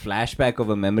just had a flashback of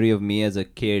a memory of me as a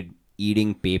kid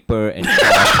eating paper and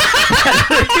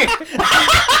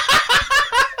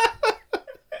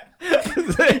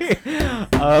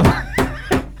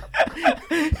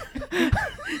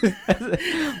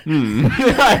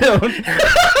I don't...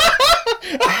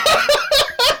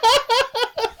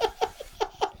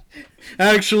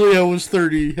 Actually, I was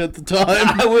 30 at the time.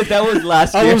 That was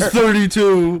last year. I was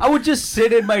 32. I would just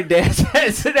sit at my desk,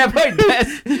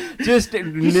 just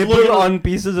nibble literally- on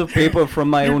pieces of paper from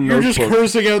my own You're just notebook.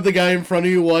 cursing out the guy in front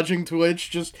of you watching Twitch,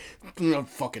 just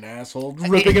fucking asshole,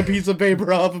 ripping a piece of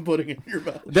paper off and putting it in your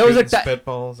mouth. There was a Shooting time.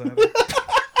 spitballs at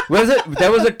it.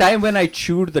 There was a time when I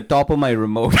chewed the top of my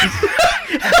remote.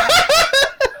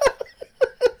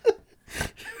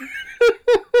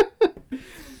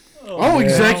 Oh,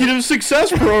 executive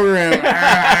success program.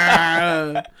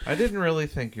 I didn't really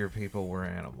think your people were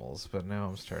animals, but now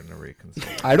I'm starting to reconsider.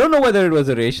 I don't know whether it was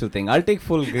a racial thing. I'll take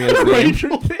full blame.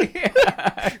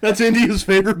 That's India's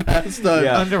favorite pastime.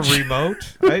 Yeah. On a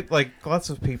remote, right? Like lots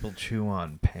of people chew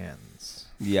on pens.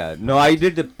 Yeah, no, I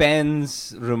did the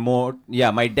pens, remote. Yeah,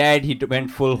 my dad, he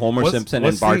went full Homer What's- Simpson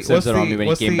what's and Bart the- Simpson what's on me the- when he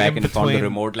what's came the back and found the in-between?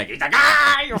 remote. Like, he's like,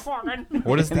 you fucking.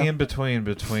 What is the in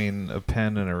between a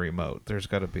pen and a remote? There's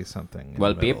got to be something.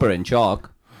 Well, paper and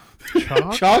chalk.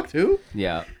 chalk. Chalk too?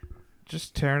 Yeah.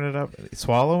 Just tearing it up,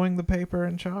 swallowing the paper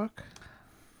and chalk.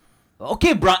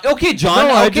 Okay, okay, John.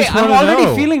 No, I okay, just I'm wanna already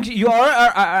know. feeling you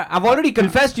are. I've already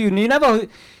confessed to you.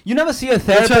 You never see a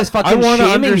therapist I fucking want to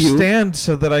shaming you. understand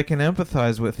so that I can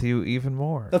empathize with you even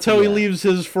more. That's how he Yeah. leaves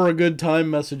his for a good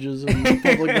time messages in the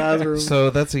public bathroom.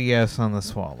 So that's a yes on the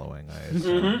swallowing, I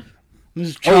assume.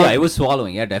 Just Oh chalk, yeah, it was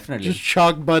swallowing. Yeah, definitely. just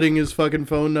chalk butting his fucking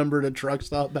phone number to truck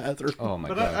stop bathroom. Oh my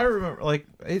But god. I remember, like,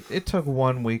 it took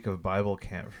 1 week of Bible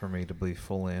camp for me to be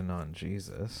full in on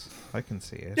Jesus. I can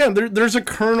see it. Yeah, there's a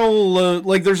kernel,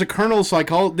 there's a kernel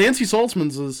psychologist. Nancy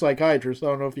Saltzman's a psychiatrist. I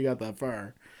don't know if you got that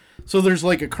far. So there's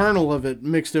like a kernel of it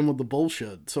mixed in with the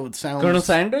bullshit. So it sounds Colonel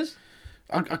Sanders.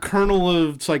 a kernel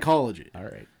of psychology All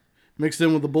right. mixed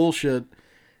in with the bullshit.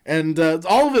 And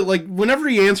all of it, like, whenever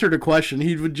he answered a question,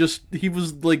 he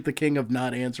was like the king of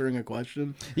not answering a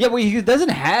question. Yeah, but he doesn't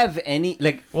have any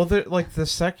like. Well, like the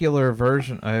secular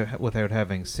version, without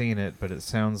having seen it, but it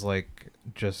sounds like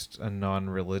just a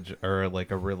non-religious or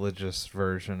like a religious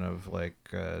version of like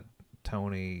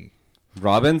Tony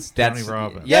Robbins. That's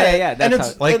Robbins. Yeah. And That's it's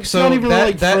how, like it's so not even that,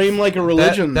 like that, framed like a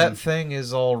religion. That thing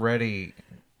is already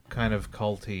kind of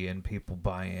culty and people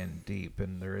buy in deep,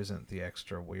 and there isn't the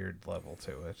extra weird level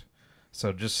to it.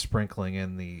 So just sprinkling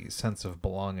in the sense of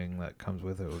belonging that comes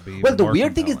with it would be. well, even the more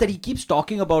weird thing is that compelling. he keeps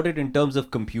talking about it in terms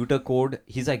of computer code.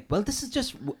 He's like, well,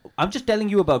 I'm just telling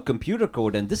you about computer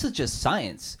code, and this is just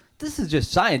science. This is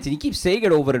just science, and he keeps saying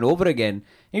it over and over again.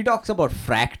 And he talks about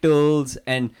fractals,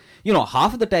 and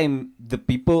half of the time, the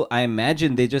people, I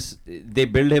imagine, they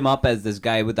build him up as this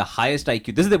guy with the highest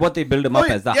IQ. This is what they build him up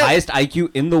as, the highest IQ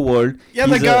in the world. Yeah,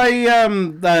 He's the guy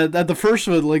at the first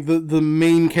one, like the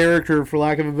main character, for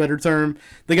lack of a better term,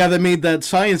 the guy that made that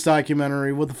science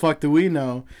documentary, What the Fuck Do We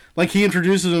Know? Like, he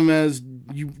introduces him as,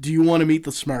 do you want to meet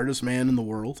the smartest man in the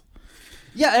world?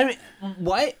 Yeah, I mean,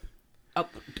 why?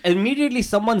 Immediately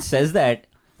someone says that.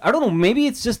 I don't know. Maybe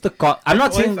it's just I'm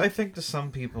not saying. I think to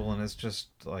some people, and it's just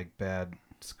like bad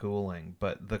schooling,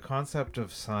 but the concept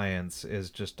of science is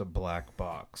just a black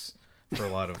box for a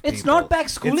lot of people. It's not back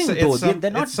schooling, though. They're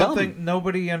not it's something dumb.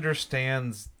 nobody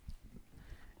understands.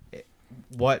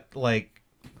 What, like,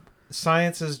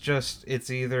 science is just, it's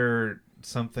either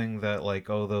something that, like,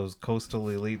 those coastal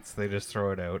elites, they just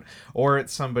throw it out, or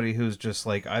it's somebody who's just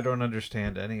like, I don't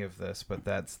understand any of this, but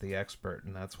that's the expert,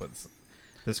 and that's what's.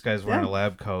 This guy's wearing a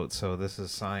lab coat, so this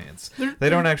is science. They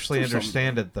don't actually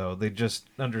understand it, though. They just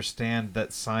understand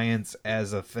that science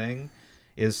as a thing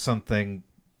is something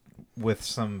with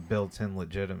some built-in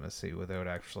legitimacy without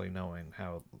actually knowing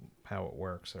how it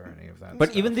works or any of that But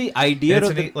stuff. even the idea And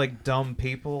of it's the, neat, like, dumb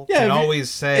people Yeah, can if you- always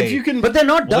say, If you can, but they're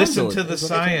not dumb. listen though, to the is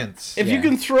what I think. science. if you Yeah.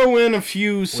 can throw in a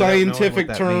few knowing scientific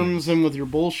what that terms means. in with your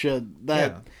bullshit,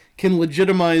 that Yeah. can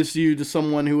legitimize you to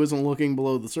someone who isn't looking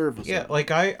below the surface. Yeah, like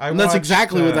I and that's watched,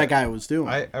 exactly what that guy was doing.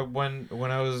 I when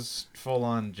I was full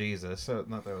on Jesus, so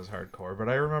not that it was hardcore, but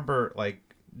I remember like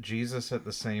Jesus at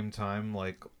the same time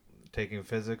like taking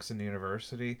physics in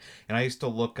university, and I used to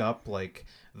look up like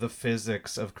the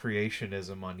physics of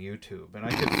creationism on YouTube, and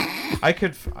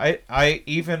I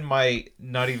even my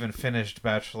not even finished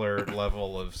bachelor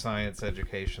level of science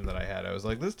education that I had, I was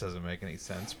like, this doesn't make any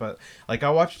sense. But like I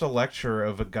watched a lecture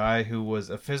of a guy who was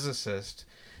a physicist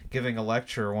giving a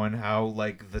lecture on how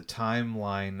like the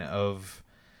timeline of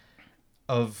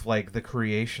like the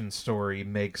creation story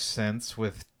makes sense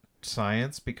with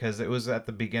science, because it was at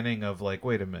the beginning of like,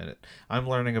 wait a minute, I'm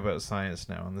learning about science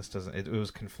now, and this doesn't, it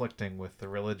was conflicting with the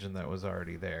religion that was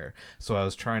already there, so I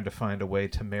was trying to find a way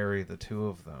to marry the two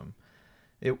of them.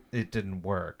 It didn't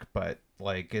work, but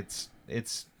like it's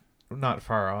not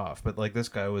far off. But like this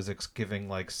guy was giving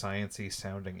like science-y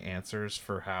sounding answers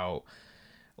for how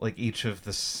like each of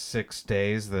the 6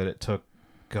 days that it took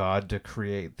God to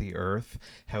create the earth,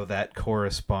 how that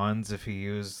corresponds if you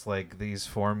use like these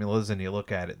formulas and you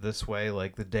look at it this way,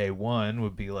 like the day one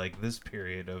would be like this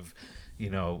period of, you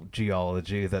know,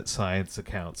 geology that science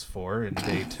accounts for, and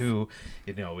day two,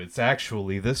 you know, it's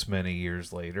actually this many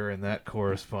years later, and that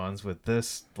corresponds with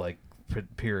this like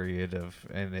period of,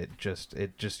 and it just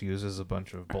uses a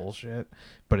bunch of bullshit,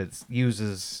 but it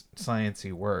uses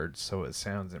sciencey words, so it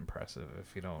sounds impressive.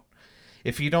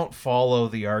 If you don't follow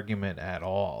the argument at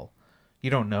all, you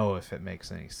don't know if it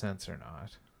makes any sense or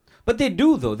not. But they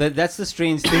do, though. That's the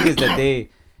strange thing, is that they,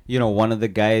 you know, one of the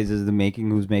guys is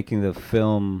who's making the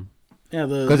film. Yeah,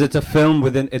 because it's a film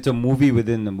it's a movie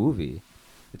within the movie.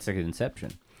 It's like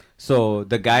Inception. So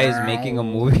the guy is making a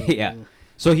movie. Yeah.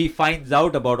 So he finds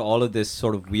out about all of this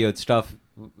sort of weird stuff.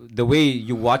 The way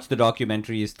you watch the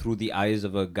documentary is through the eyes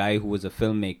of a guy who was a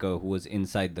filmmaker who was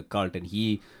inside the cult, and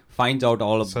he finds out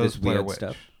all of this weird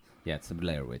stuff. Yeah, it's the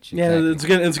Blair Witch. Exactly.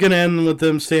 Yeah, it's gonna end with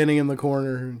them standing in the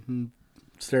corner and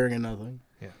staring at nothing.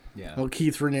 Yeah. Well,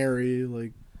 Keith Raniere,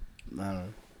 like, I don't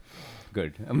know.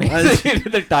 Good.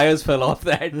 Amazing. The tires fell off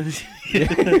that.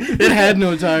 It had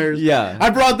no tires. Yeah. I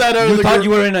brought that out. You thought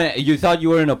you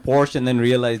were in a Porsche, and then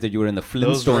realized that you were in the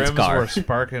Flintstones those rims car. were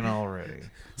sparking already.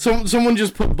 Someone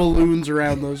just put balloons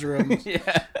around those rims.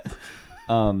 Yeah.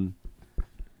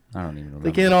 I don't even remember.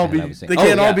 They can't all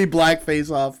be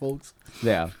blackface off, folks.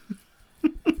 Yeah.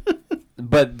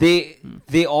 But they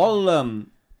all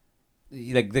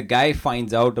like the guy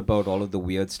finds out about all of the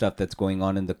weird stuff that's going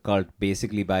on in the cult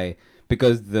basically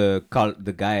because the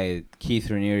guy Keith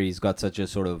Raniere, he's got such a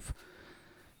sort of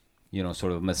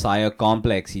messiah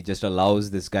complex. He just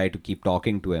allows this guy to keep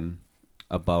talking to him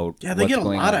about what's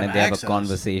going on, and they have a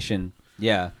conversation.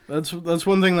 Yeah, that's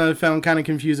one thing that I found kind of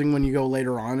confusing when you go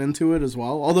later on into it as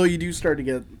well. Although you do start to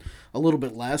get a little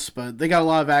bit less, but they got a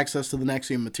lot of access to the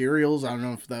Nexium materials. I don't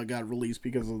know if that got released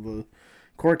because of the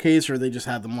court case or they just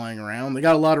had them lying around. They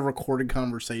got a lot of recorded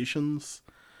conversations.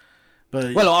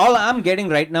 But all I'm getting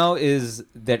right now is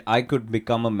that I could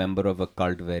become a member of a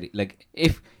cult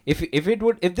if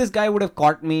this guy would have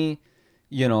caught me,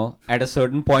 you know, at a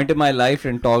certain point in my life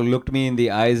and looked me in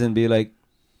the eyes and be like,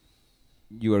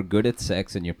 you are good at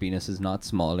sex and your penis is not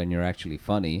small and you're actually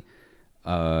funny,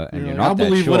 and you're not I'll that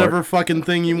believe short. whatever fucking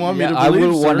thing you want me to I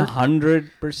believe. will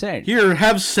 100%. Here,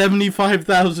 have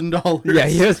 $75,000. Yeah,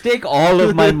 here's take all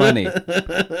of my money.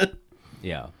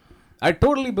 Yeah, I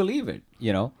totally believe it.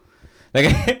 You know,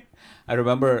 like I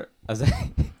remember I was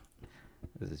like,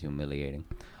 this is humiliating.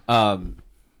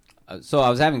 So I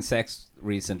was having sex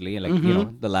recently, like you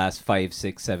know, the last 5,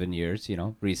 6, 7 years, you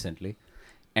know, recently,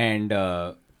 and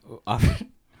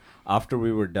after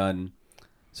we were done,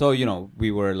 so you know,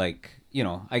 we were like, you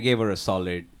know, I gave her a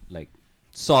solid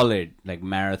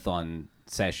marathon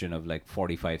session of like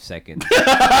 45 seconds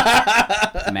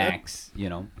max, you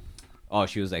know. Oh,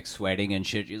 she was like sweating and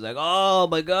shit. She was like, oh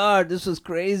my God, this was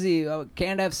crazy. I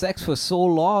can't have sex for so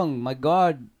long. My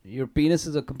God, your penis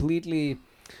is a completely...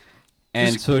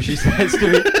 And so she says to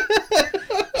me,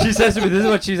 this is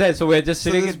what she said. So we're just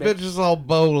sitting this bitch is all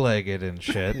bow-legged and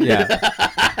shit. Yeah.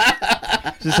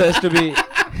 She says to me,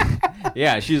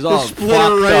 yeah, she's all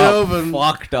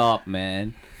fucked up,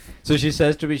 man. So she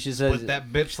says to me, put that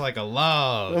bitch like a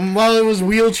log. And while it was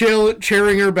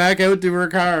wheelchairing her back out to her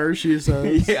car, she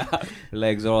says, yeah, her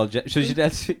legs are all... so she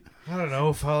does... I don't know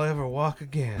if I'll ever walk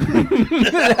again.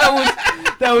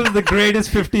 that was the greatest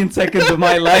 15 seconds of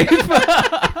my life.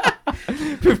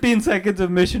 15 seconds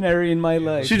of missionary in my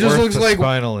life. She just looks like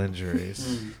spinal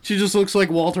injuries. She just looks like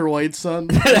Walter White's son.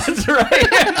 That's right.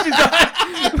 She's got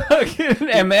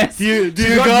fucking MS. Do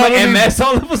you got my MS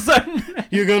all of a sudden?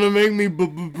 You're gonna make me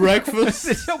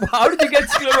breakfast? How did you get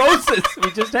sclerosis?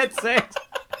 We just had sex.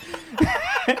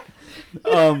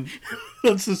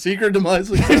 That's the secret to my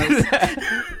success.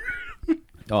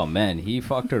 Oh man, he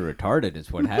fucked her retarded is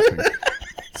what happened.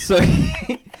 So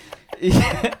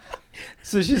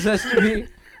so she says to me,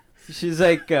 she's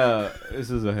like, this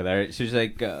is hilarious. She's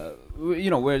like, you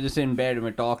know, we're just in bed and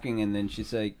we're talking, and then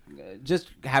she's like, just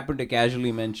happened to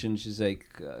casually mention, she's like,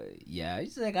 yeah.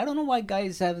 She's like, I don't know why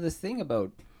guys have this thing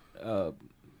about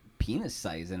penis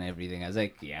size and everything. I was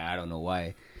like, yeah, I don't know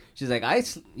why. She's like, I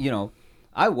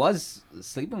was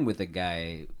sleeping with a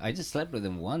guy. I just slept with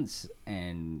him once,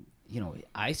 and you know,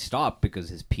 I stopped because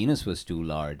his penis was too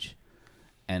large.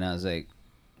 And I was like,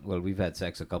 well, we've had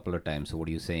sex a couple of times, so what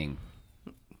are you saying?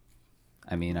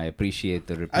 I mean, I appreciate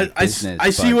the repeat business. I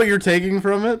see what you're taking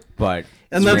from it. But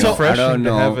and that's all. Refreshing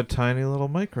to have a tiny little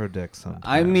micro dick sometimes.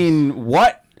 I mean,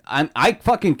 what? I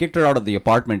fucking kicked her out of the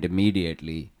apartment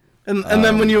immediately. And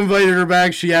then when you invited her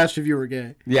back, she asked if you were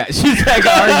gay. Yeah, she's like,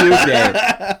 are you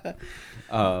gay?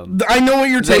 I know what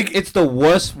you're taking. It's the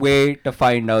worst way to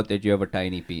find out that you have a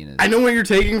tiny penis. I know what you're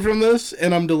taking from this,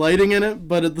 and I'm delighting in it.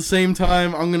 But at the same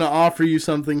time, I'm gonna offer you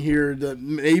something here that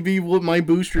maybe might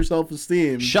boost your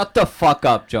self-esteem. Shut the fuck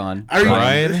up, John.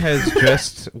 Ryan has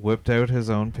just whipped out his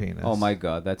own penis. Oh my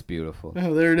god, that's beautiful.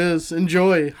 Oh, there it is.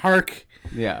 Enjoy. Hark.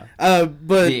 Yeah.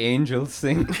 But The angels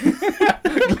sing.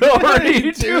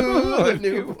 Glory to the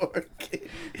newborn king.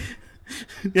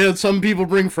 Yeah, some people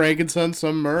bring frankincense,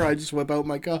 some myrrh. I just whip out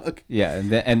my cock. Yeah,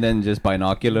 and then just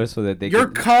binoculars so that they Your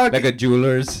can, cock, like a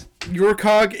jeweler's. Your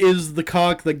cock is the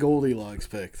cock that Goldilocks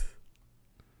picked.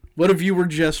 What if you were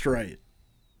just right?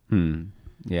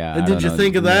 Yeah. And did you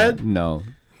think of that? No.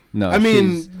 I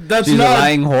mean, that's she's not a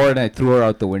lying whore, and I threw her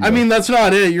out the window. I mean, that's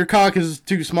not it. Your cock is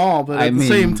too small, but at the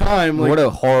same time, like, what a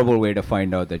horrible way to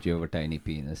find out that you have a tiny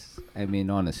penis. I mean,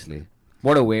 honestly,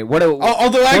 what a way.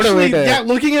 Although actually, yeah,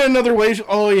 looking at another way.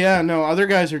 Oh yeah, no, other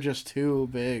guys are just too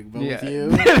big. But with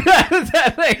you,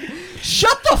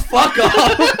 shut the fuck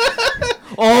up.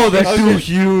 Oh, that's too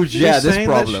huge. She's Yeah, this saying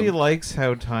problem. that she likes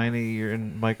how tiny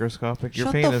and microscopic your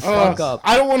Shut the penis fuck is. up.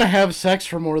 I don't want to have sex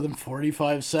for more than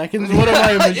 45 seconds. What am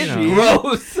I, a machine?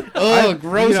 Gross. Oh,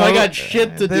 gross! You know, I got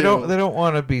shit to they do. They don't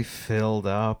want to be filled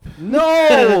up.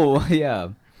 No. Yeah.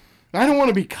 I don't want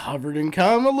to be covered in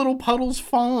cum. A little puddle's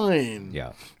fine.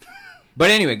 Yeah. But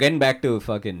anyway, getting back to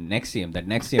fucking Nexium, that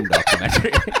Nexium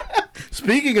documentary.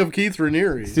 Speaking of Keith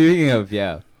Raniere, Speaking of,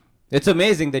 yeah. It's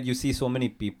amazing that you see so many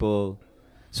people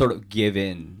sort of give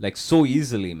in, like, so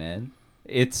easily, man.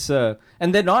 It's, and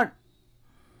they're not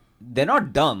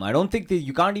dumb. I don't think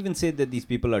you can't even say that these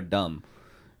people are dumb.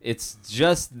 It's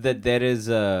just that there is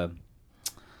a,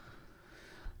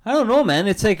 I don't know, man.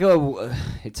 It's like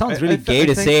it sounds really gay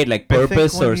to say it, like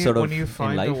purpose or sort of when you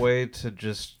find in a life. way to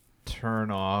just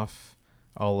turn off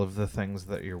all of the things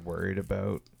that you're worried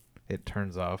about, it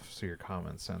turns off so your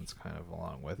common sense kind of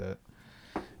along with it.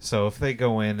 So if they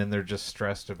go in and they're just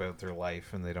stressed about their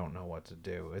life and they don't know what to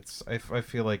do, I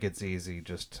feel like it's easy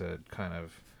just to kind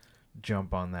of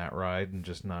jump on that ride and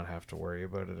just not have to worry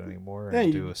about it anymore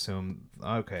and assume,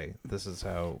 okay, this is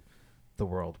how the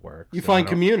world works. you find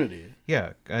community.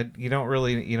 Yeah, you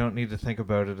don't need to think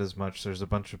about it as much. There's a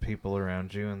bunch of people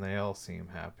around you and they all seem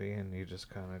happy and you just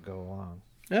kind of go along.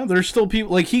 Yeah, there's still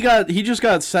people like he just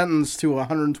got sentenced to a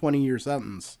 120-year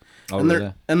sentence. Oh, and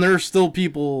really? there are still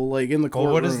people like in the courtroom.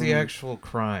 Well, what is the actual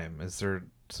crime? Is there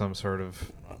some sort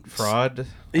of fraud?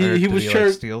 He was charged.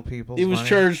 Like, steal people's He was money?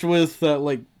 charged with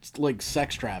like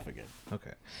sex trafficking.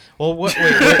 Okay. Well, where's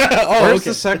okay.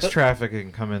 the sex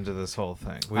trafficking come into this whole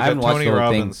thing? We've I haven't got watched Tony the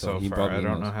whole thing, Robbins so he far. probably I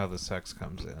don't knows. know how the sex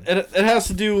comes in. It has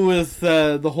to do with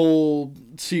the whole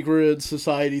secret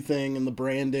society thing and the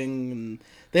branding, and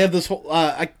they have this whole.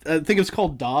 I think it's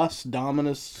called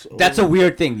Dominus. That's a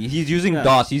weird thing. He's using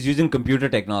DOS. He's using computer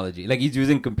technology. Like, he's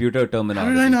using computer How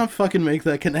terminology. did I not fucking make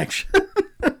that connection?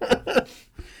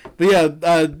 But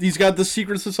yeah, he's got this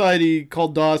secret society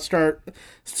called DOS.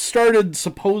 Started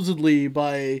supposedly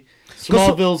by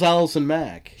Smallville's Allison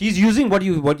Mack. He's using what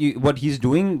he's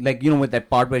doing, like, with that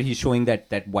part where he's showing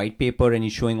that white paper and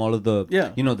he's showing all of the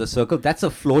the circle. That's a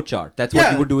flow chart. That's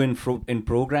what you would do in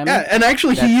programming. Yeah, and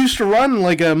actually he used to run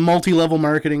like a multi-level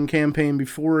marketing campaign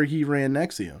before he ran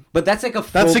Nexium. But that's like a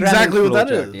That's exactly what that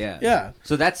flow chart. is. Yeah. Yeah.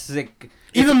 So that's like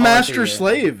Even it's Master all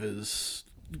Slave is.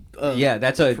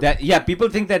 People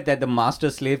think that the master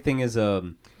slave thing is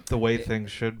The way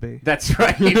things should be. That's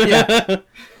right. Yeah.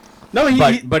 No,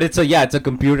 but it's a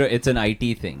computer. It's an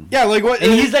IT thing. Yeah, like what?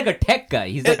 And he's like a tech guy.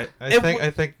 He's like, I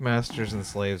think masters and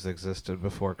slaves existed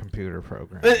before computer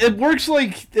programming. It works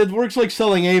like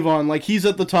selling Avon. Like, he's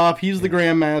at the top. He's the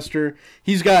Grandmaster.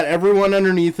 He's got everyone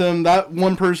underneath him. That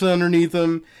one person underneath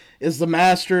him is the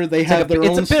master. They have their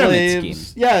own slaves.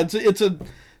 Scheme. Yeah, it's a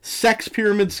sex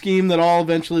pyramid scheme that all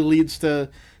eventually leads to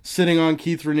sitting on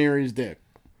Keith Raniere's dick.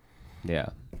 yeah.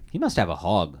 He must have a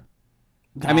hog.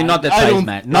 I mean, not that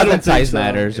size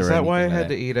matters. Is or that why I anything had like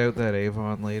to eat out that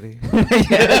Avon lady? Yes,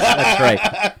 that's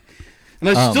right. And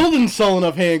I still didn't sell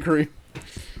enough hand cream.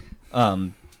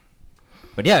 But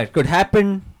yeah, it could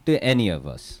happen to any of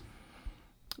us.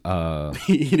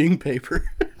 Eating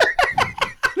paper.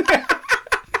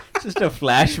 Just a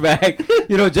flashback,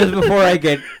 just before I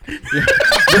could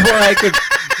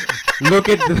look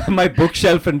at my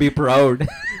bookshelf and be proud.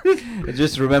 I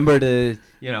just remember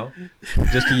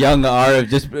just a young R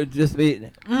just be.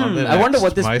 I wonder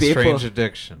what this My paper. Strange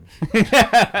Addiction.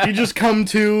 You just come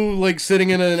to, like,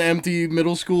 sitting in an empty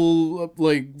middle school,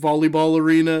 like, volleyball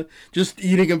arena, just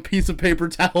eating a piece of paper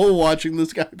towel, watching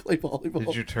this guy play volleyball.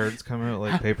 Did your turds come out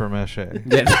like paper mache?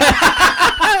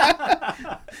 Yeah.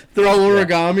 They're all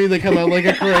origami. They come out like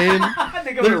a crane.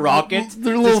 Think of a rocket.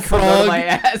 They're little just comes out of frog. my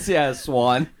ass. Yeah,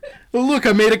 swan. Oh, look,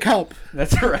 I made a cup.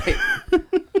 That's right.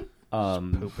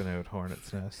 Pooping out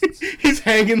hornets' nests. He's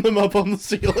hanging them up on the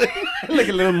ceiling. Like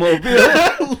a little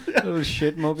mobile. Little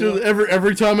shit mobile. Just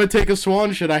every time I take a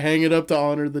swan shit, I hang it up to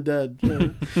honor the dead.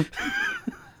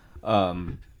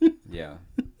 Yeah.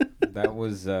 That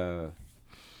was,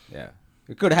 yeah.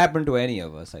 It could happen to any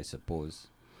of us, I suppose.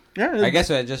 Yeah. I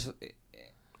guess I just...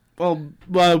 Well,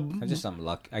 I just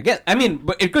unlucky. I guess. I mean,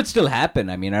 but it could still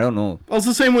happen. I mean, I don't know. well, it's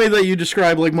the same way that you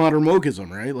describe like modern wokeism,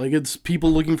 right? Like it's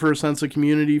people looking for a sense of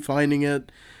community, finding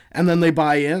it, and then they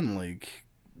buy in. Like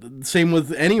same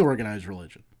with any organized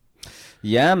religion.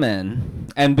 Yeah, man.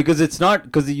 And because it's not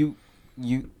because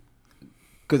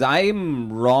because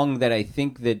I'm wrong that I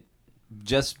think that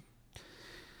just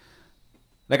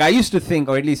like I used to think,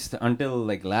 or at least until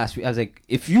like last week, I was like,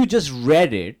 if you just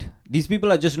read it, these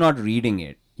people are just not reading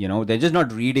it. You know, they're just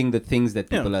not reading the things that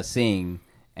people are saying.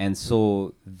 And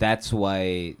so that's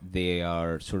why they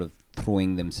are sort of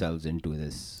throwing themselves into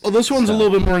this. Well, this one's stuff. a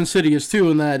little bit more insidious, too,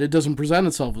 in that it doesn't present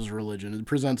itself as a religion. It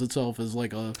presents itself as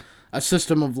like a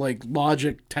system of like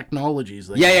logic technologies.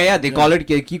 Yeah. They call it,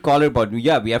 they keep calling it, but we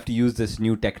have to use this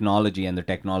new technology. And the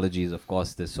technology is, of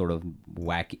course, this sort of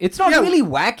wacky. It's not really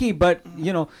wacky, but,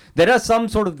 you know, there are some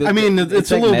sort of... I mean, it's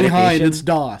a like little meditation. behind. It's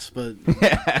DOS, but...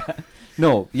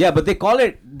 No, yeah, but they call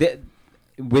it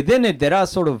within it. There are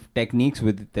sort of techniques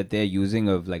that they're using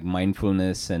of like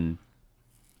mindfulness and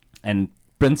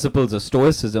principles of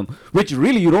stoicism, which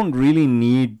really you don't really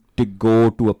need to go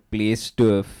to a place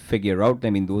to figure out. I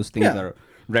mean, those things are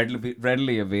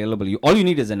readily available. All you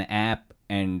need is an app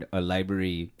and a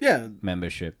library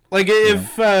membership. Like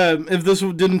if this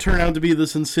didn't turn out to be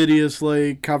this insidious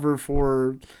like cover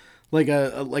for like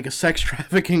a sex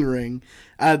trafficking ring,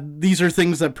 these are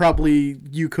things that probably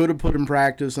you could have put in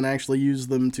practice and actually use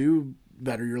them to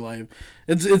better your life.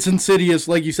 It's insidious,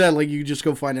 like you said. Like you just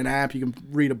go find an app, you can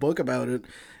read a book about it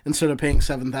instead of paying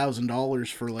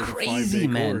 $7,000 for like Crazy, a 5-day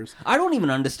man. course. I don't even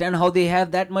understand how they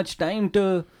have that much time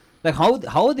to like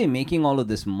how are they making all of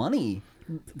this money?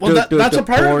 Well, that's a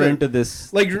part of it. Into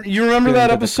this, like you remember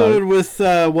that episode with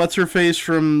what's her face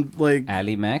from like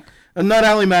Ali Mac? Not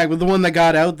Ali Mac, but the one that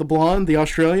got out, the blonde, the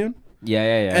Australian.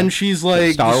 Yeah. And she's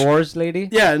like Star Wars lady.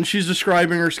 Yeah, and she's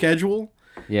describing her schedule.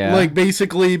 Yeah. Like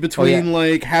basically between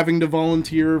like having to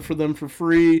volunteer for them for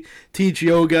free, teach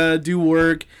yoga, do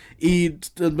work, eat,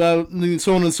 about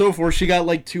so on and so forth. She got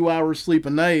like 2 hours sleep a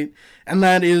night, and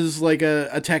that is like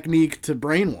a technique to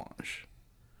brainwash.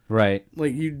 Right.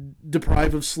 Like you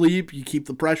deprive of sleep, you keep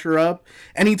the pressure up.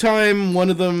 Anytime one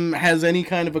of them has any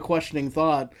kind of a questioning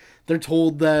thought, they're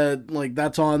told that like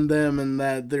that's on them and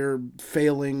that they're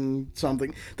failing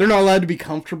something. They're not allowed to be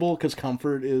comfortable because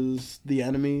comfort is the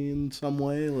enemy in some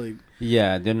way. Like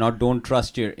they're not. Don't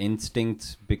trust your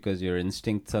instincts because your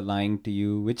instincts are lying to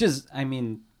you, which is, I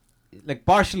mean, like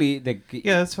partially like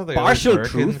that's how they partial work.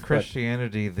 truth. In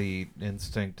Christianity, the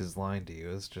instinct is lying to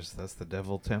you. It's just that's the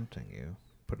devil tempting you,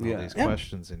 putting all these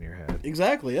questions in your head.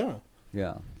 exactly, yeah.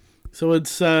 Yeah. So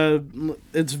it's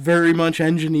very much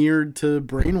engineered to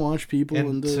brainwash people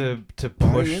And into to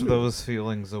push those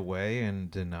feelings away and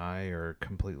deny or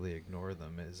completely ignore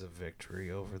them is a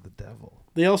victory over the devil.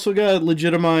 They also got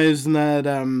legitimized in that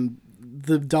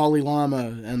the Dalai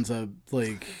Lama ends up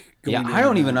like going I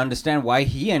don't even understand why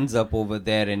he ends up over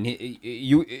there, and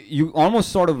you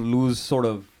almost sort of lose sort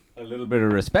of a little bit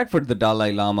of respect for the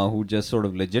Dalai Lama, who just sort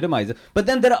of legitimizes it. But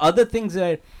then there are other things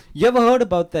that... You ever heard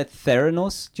about that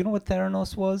Theranos? Do you know what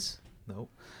Theranos was? Nope.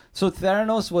 So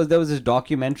Theranos was... There was this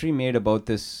documentary made about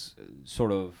this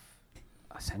sort of...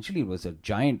 Essentially, it was a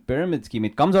giant pyramid scheme.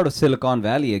 It comes out of Silicon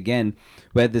Valley again,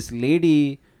 where this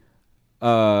lady...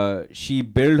 she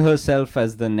billed herself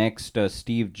as the next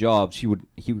Steve Jobs.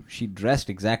 She dressed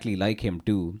exactly like him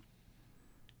too.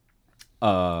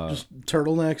 just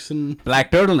turtlenecks and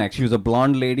Black turtlenecks. She was a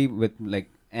blonde lady with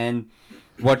like, and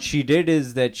what she did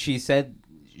is that she said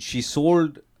she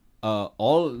sold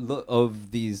all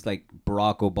of these, like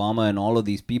Barack Obama and all of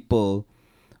these people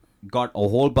got a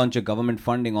whole bunch of government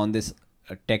funding on this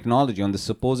technology, on the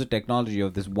supposed technology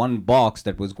of this one box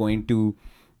that was going to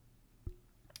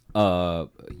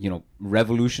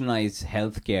revolutionize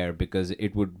healthcare, because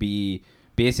it would be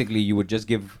basically you would just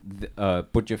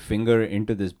put your finger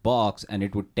into this box and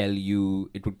it would tell you,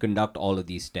 it would conduct all of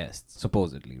these tests,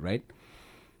 supposedly, right?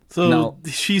 so Now-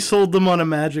 she sold them on a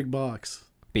magic box.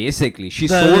 Basically, she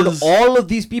That sold is- all of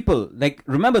these people. Like,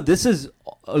 remember, this is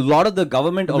a lot of the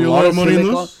government, a Be lot of money in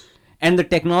silicon, this? and the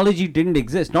technology didn't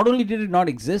exist. Not only did it not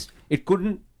exist, it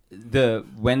couldn't.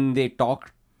 When they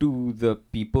talked to the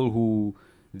people who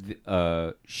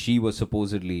she was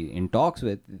supposedly in talks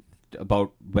with,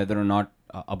 about whether or not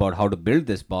about how to build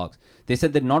this box, they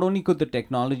said that not only could the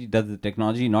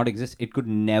technology not exist, it could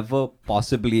never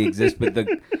possibly exist with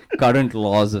the current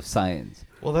laws of science.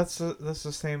 Well, that's the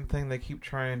same thing. They keep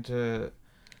trying to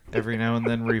every now and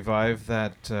then revive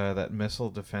that missile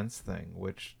defense thing,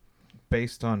 which,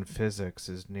 based on physics,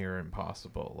 is near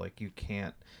impossible. Like, you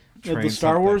can't train the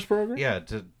Star Wars program. Yeah,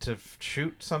 to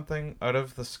shoot something out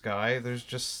of the sky, there's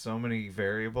just so many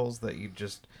variables that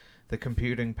the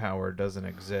computing power doesn't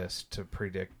exist to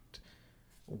predict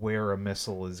where a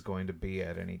missile is going to be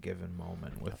at any given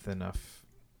moment with enough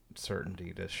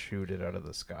certainty to shoot it out of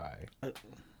the sky.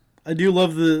 I do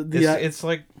love the it's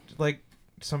like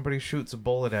somebody shoots a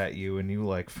bullet at you and you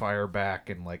like fire back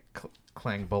and like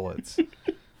clang bullets.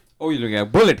 Oh, you're looking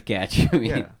at bullet catch. I mean,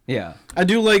 Yeah. yeah. I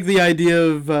do like the idea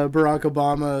of Barack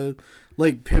Obama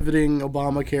like pivoting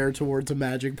Obamacare towards a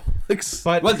magic box.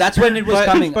 But Well, that's when it was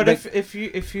coming. But like, if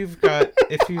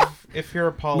you're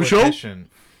a politician,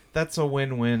 that's a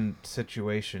win-win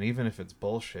situation. Even if it's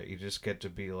bullshit, you just get to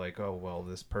be like, oh well,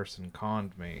 this person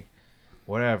conned me,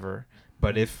 whatever.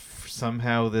 But if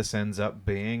somehow this ends up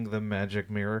being the magic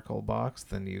miracle box,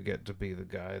 then you get to be the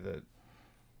guy that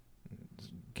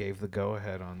gave the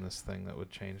go-ahead on this thing that would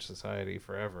change society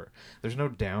forever. There's no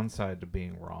downside to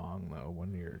being wrong, though,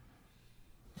 when you're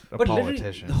a but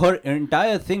politician. literally, her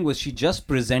entire thing was she just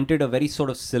presented a very sort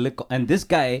of silicon. And this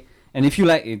guy, and if you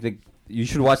like, you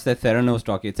should watch that Theranos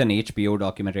doc. It's an HBO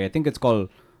documentary. I think it's called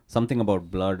something about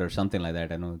blood or something like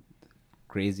that. I know,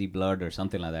 Crazy Blood or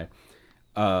something like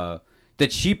that.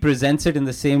 That she presents it in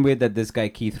the same way that this guy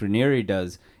Keith Raniere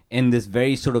does, in this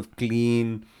very sort of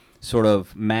clean, sort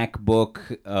of MacBook,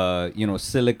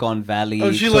 Silicon Valley.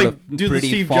 Oh, she sort like of do the pretty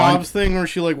Steve font. Jobs thing where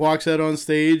she like walks out on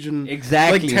stage and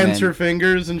Exactly, like tense man. her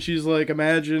fingers and she's like,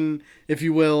 imagine, if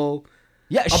you will,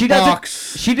 Yeah, a she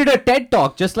box. does. She did a TED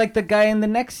talk, just like the guy in the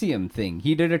Nexium thing.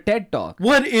 He did a TED talk.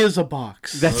 What is a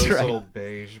box? That's Those right. little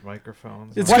beige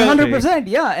microphones. It's on got- the 100%,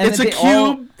 yeah. And It's a they cube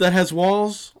all- that has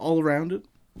walls all around it.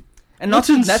 and not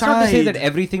What's that's not to say that inside?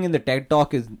 everything in the TED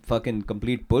talk is fucking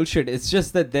complete bullshit. It's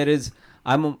just that there is.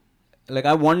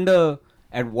 I wonder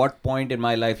at what point in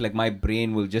my life, like, my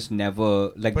brain will just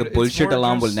never, like, But the it's bullshit more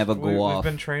alarm will just- never go off.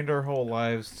 We've been trained our whole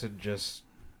lives to just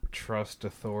trust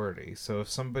authority. So if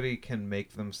somebody can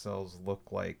make themselves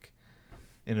look like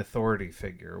an authority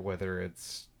figure, whether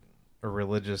it's a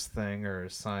religious thing or a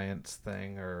science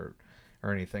thing or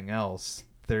anything else,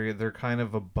 they're kind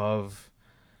of above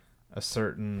a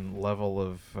certain level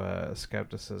of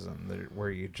skepticism where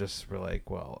you just were like,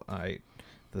 well,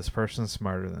 this person's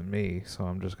smarter than me, so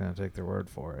I'm just going to take their word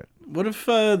for it. What if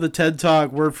the TED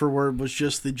Talk word for word was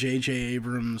just the J.J.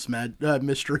 Abrams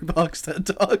mystery box TED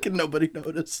Talk and nobody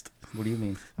noticed? What do you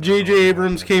mean? J.J.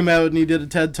 Abrams came out and he did a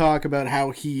TED Talk about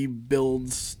how he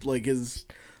builds like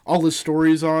all his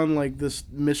stories on like this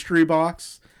mystery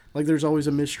box. Like there's always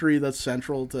a mystery that's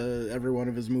central to every one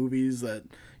of his movies that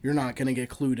you're not going to get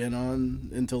clued in on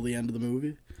until the end of the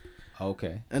movie.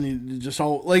 Okay. And he just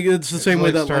all like it's the same way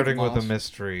like that starting like, with a Lost.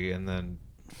 mystery and then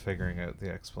figuring out the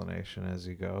explanation as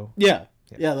you go. Yeah,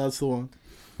 that's the one.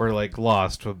 Where like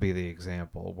Lost would be the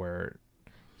example where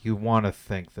you want to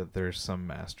think that there's some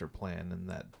master plan and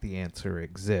that the answer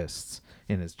exists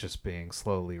and it's just being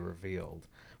slowly revealed.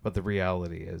 But the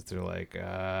reality is they're like,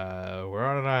 we're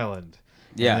on an island.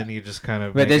 Yeah. And then you just kind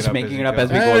of But make they're it just up making as it you up go. as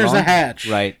we go There's along. a hatch.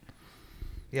 Right.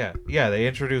 Yeah, they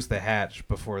introduce the hatch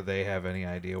before they have any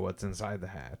idea what's inside the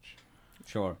hatch.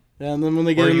 Sure. Yeah, and then when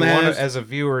they get Where in you the want hatch, as a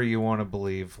viewer, you want to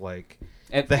believe like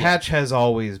the Yeah. hatch has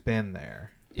always been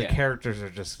there. The Yeah. characters are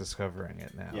just discovering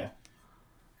it now. Yeah.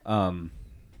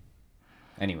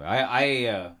 Anyway,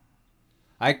 I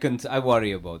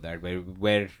worry about that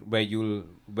where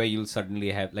you'll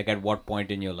suddenly have, like, at what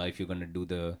point in your life you're gonna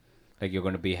do you're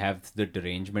gonna have the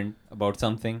derangement about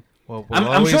something. Well,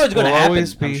 I'm sure it's gonna we'll happen.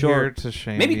 always be I'm sure. here to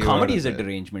shame Maybe you comedy out is a of it.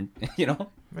 derangement, you know.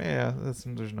 Yeah, there's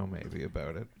no maybe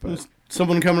about it. But there's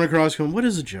someone coming across going, "What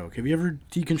is a joke? Have you ever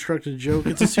deconstructed a joke?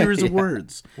 It's a series of Yeah.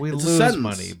 words. we It's a lose sentence."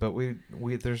 money, but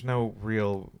we there's no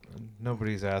real.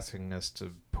 Nobody's asking us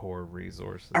to pour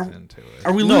resources into it.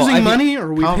 Are we No, I losing think money or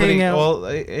are we Comedy, paying out? well,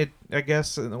 I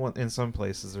guess in some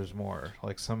places there's more.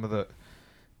 Like some of the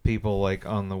people like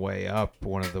on the way up,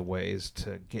 one of the ways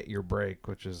to get your break,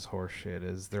 which is horseshit,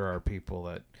 is there are people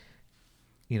that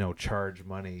charge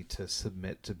money to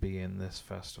submit to be in this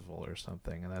festival or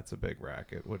something, and that's a big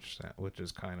racket, which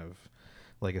is kind of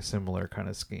like a similar kind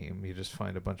of scheme. You just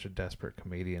find a bunch of desperate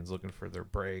comedians looking for their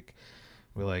break.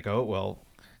 We're like, oh well,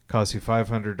 costs you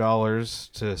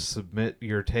 $500 to submit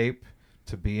your tape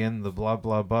to be in the blah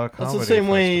blah blah comedy That's the same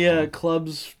way festival.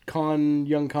 clubs con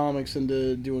young comics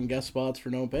into doing guest spots for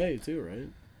no pay too, right?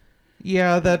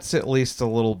 Yeah, that's at least a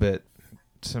little bit.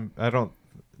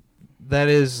 That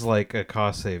is like a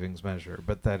cost savings measure,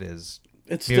 but that is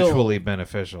It's mutually still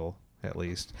beneficial, at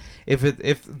least.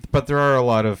 But there are a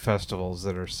lot of festivals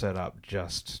that are set up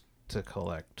just to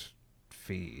collect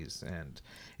fees, and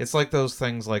it's like those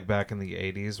things like back in the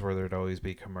 80s where there'd always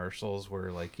be commercials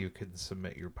where like you could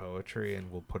submit your poetry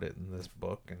and we'll put it in this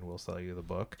book and we'll sell you the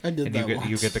book. I did and that you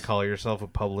once. get to call yourself a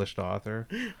published author.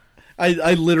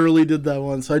 I literally did that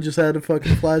once. I just had a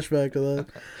fucking flashback to that.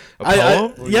 A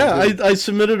poem? I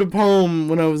submitted a poem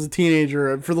when I was a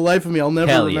teenager. For the life of me, I'll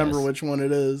never Hell remember yes. which one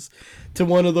it is. To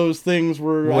one of those things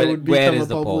where I would Where become is a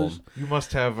the published. poem? You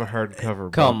must have a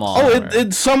hardcover. Come book on. Oh, somewhere.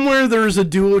 it's somewhere. There's a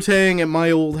duotang at my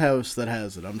old house that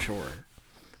has it. I'm sure.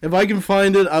 If I can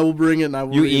find it, I will bring it. And I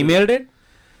will. You read emailed it?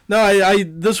 No, I.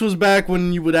 This was back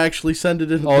when you would actually send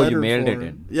it in. Oh, letter you mailed form. it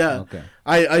in. Yeah. Okay.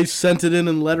 I sent it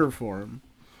in letter form,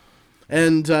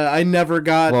 and I never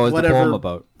got What was whatever. the poem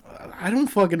about? I don't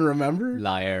fucking remember.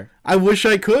 Liar. I wish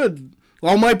I could.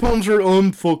 All my poems are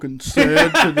I'm fucking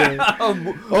sad today.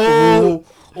 Oh,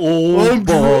 I'm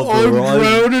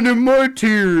drowning in my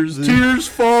tears. Tears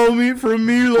fall from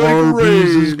me like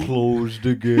rain. closed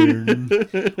again.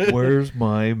 Where's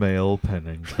my Mel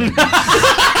Pennington?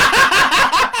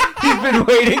 He's been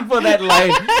waiting for that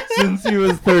line since he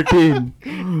was 13.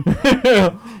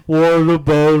 What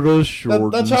about a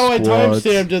short? That's how I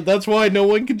timestamped it. That's why no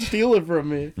one can steal it from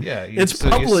me. Yeah, It's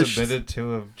published. You submit it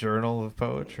to a journal of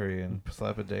poetry and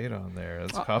slap a date on there.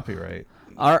 That's copyright.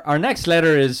 Our next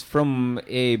letter is from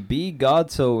a B.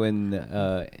 Godso in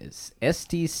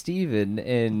S.T. Stephen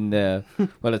in,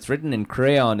 well, it's written in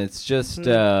crayon. It's just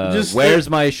where's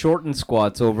my short and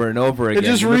squats over and over again. It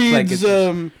just looks like reads,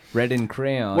 it's red in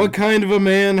crayon. what kind of a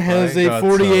man has My a God, so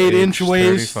 48-inch age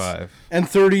waist 35. and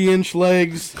 30-inch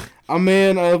legs? A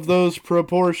man of those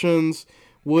proportions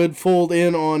would fold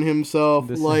in on himself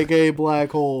like a black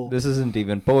hole. This isn't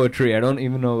even poetry. I don't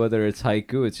even know whether it's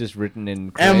haiku. It's just written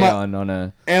in Am I- crayon on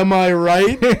a... Am I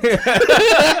right?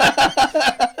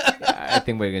 I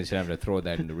think we're going to have to throw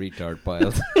that in the retard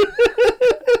pile.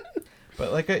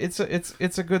 But like it's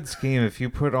a good scheme if you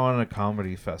put on a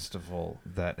comedy festival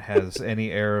that has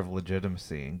any air of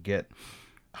legitimacy and get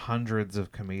hundreds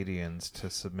of comedians to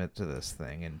submit to this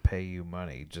thing and pay you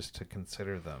money just to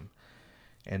consider them,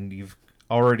 and you've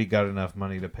already got enough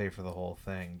money to pay for the whole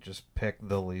thing. Just pick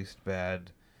the least bad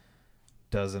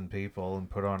dozen people and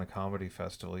put on a comedy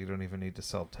festival. You don't even need to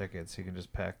sell tickets. You can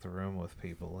just pack the room with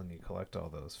people and you collect all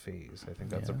those fees. I think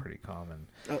that's a pretty common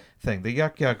thing. The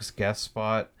Yuck Yucks guest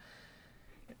spot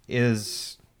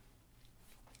is...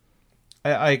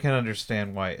 I can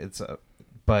understand why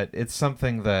but it's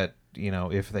something that, you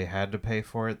know, if they had to pay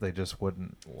for it, they just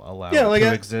wouldn't allow it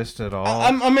to exist at all.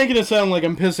 I'm making it sound like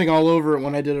I'm pissing all over it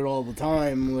when I did it all the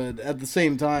time. But at the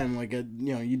same time, like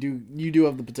you do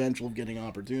have the potential of getting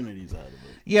opportunities out of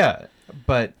it. Yeah,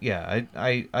 but yeah,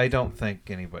 I don't think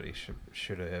anybody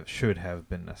should have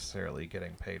been necessarily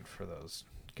getting paid for those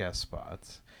guest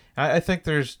spots. I think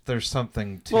there's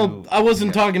something to... Well, I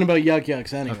wasn't talking about Yuck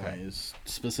Yucks anyways,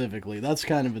 specifically. That's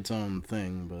kind of its own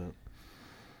thing, but...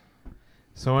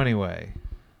 So anyway,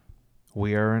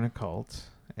 we are in a cult,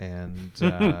 and...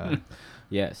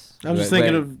 Yes. I was just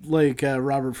thinking of, like,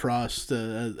 Robert Frost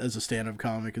as a stand-up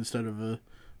comic instead of a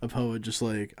poet, just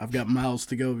like, I've got miles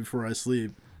to go before I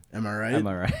sleep. Am I right? Am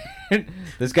I right?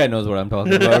 This guy knows what I'm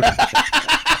talking about.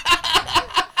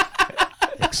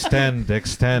 Extend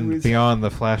beyond the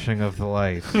flashing of the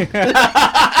light.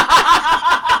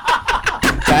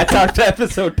 That's our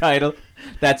episode title.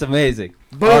 That's amazing.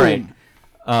 Boom. All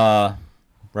right.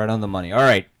 Right on the money. All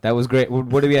right. That was great.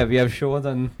 What do we have? We have shows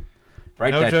on...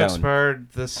 Write No that Jokes down.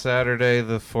 Barred this Saturday,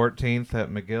 the 14th at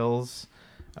McGill's.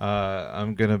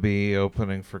 I'm going to be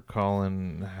opening for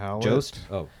Colin Howard. Jost?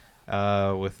 Oh.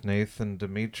 With Nathan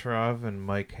Dimitrov and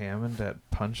Mike Hammond at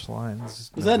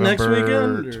Punchlines. Is that next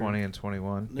weekend, or- 20 and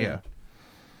 21. Yeah. Yeah.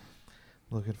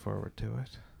 Looking forward to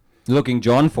it. Looking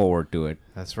John forward to it.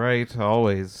 That's right.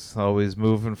 Always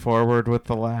moving forward with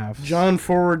the laughs.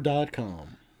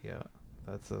 JohnForward.com. Yeah.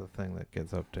 That's a thing that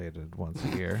gets updated once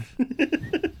a year.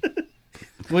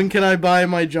 When can I buy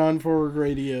my John Forward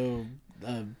Radio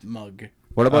mug?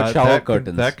 What about shower that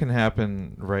curtains? That can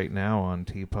happen right now on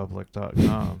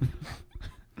tpublic.com.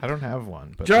 I don't have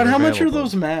one. But John, they're how much are available.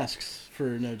 those masks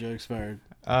for No Jokes Fired?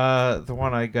 The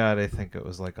one I got, I think it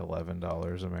was like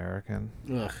 $11 American.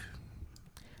 Ugh.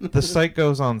 The site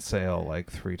goes on sale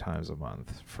like 3 times a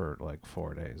month for like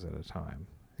 4 days at a time.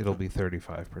 It'll be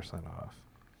 35% off.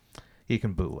 You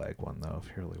can bootleg one though if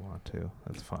you really want to.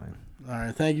 That's fine. All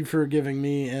right, thank you for giving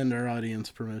me and our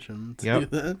audience permission to Yep. do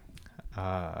that.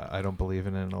 I don't believe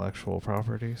in intellectual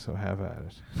property, so have at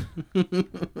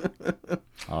it.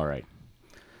 All right.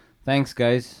 Thanks,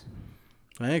 guys.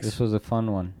 Thanks. This was a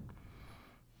fun one.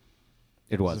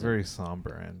 It It's a was very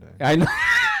somber ending. I know.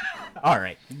 All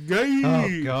right. Yay!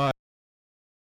 Oh, God.